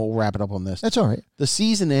 and we'll wrap it up on this. That's all right.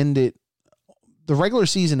 The regular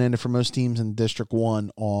season ended for most teams in District 1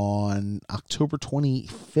 on October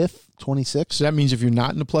 25th, 26th. So that means if you're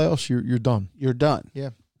not in the playoffs, you're done. You're done. Yeah.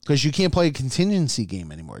 Because you can't play a contingency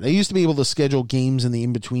game anymore. They used to be able to schedule games in the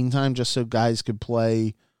in-between time just so guys could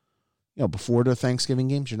play, before the Thanksgiving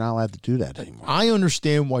games. You're not allowed to do that anymore. I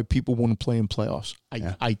understand why people want to play in playoffs.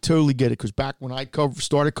 I totally get it because back when I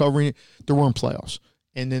started covering it, there weren't playoffs.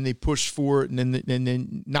 And then they pushed for it, and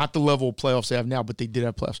then not the level of playoffs they have now, but they did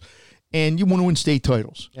have playoffs. And you want to win state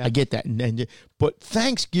titles. Yeah. I get that. But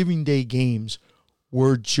Thanksgiving Day games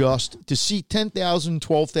were just to see 10,000,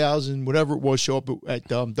 12,000, whatever it was, show up at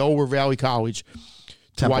Delaware Valley College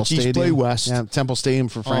Temple watch Stadium. East play West. Yeah, Temple Stadium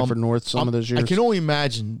for Frankfurt North some of those years. I can only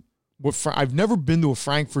imagine what I've never been to a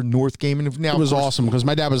Frankfurt North game, and now it was awesome because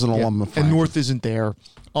my dad was an alum of and Frankfurt. North isn't there.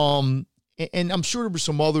 And I'm sure there were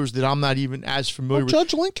some others that I'm not even as familiar with.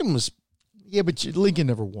 Judge Lincoln was. Yeah, but Lincoln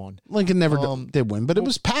never won. Lincoln never did win, but it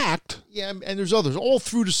was packed. Yeah, and there's others all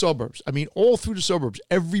through the suburbs. I mean, all through the suburbs,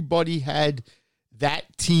 everybody had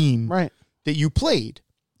that team Right. that you played.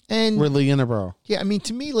 And Ridley Inneborough. yeah, I mean,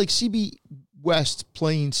 to me, like CB West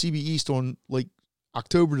playing CB East on like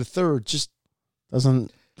October the 3rd, just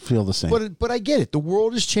Doesn't feel the same. but I get it. The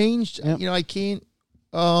world has changed. Yep. You know, I can't.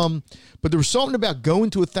 But there was something about going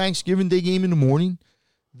to a Thanksgiving Day game in the morning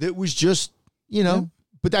that was just, you know. Yeah.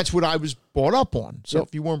 But that's what I was brought up on. So Yep.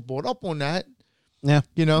 if you weren't brought up on that, Yeah.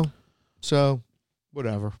 you know, so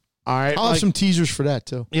whatever. All right. I'll have some teasers for that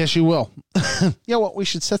too. Yes, you will. Yeah, well, we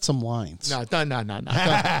should set some lines. No.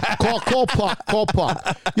 Call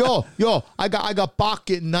Pop. Yo, I got Bach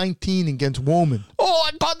getting 19 against Woman. Oh,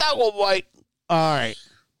 I caught that one right. All right.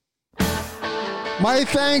 Our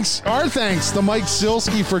thanks to Mike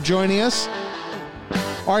Silsky for joining us.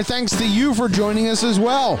 Our thanks to you for joining us as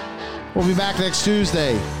well. We'll be back next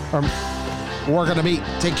Tuesday. We're going to meet.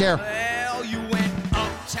 Take care.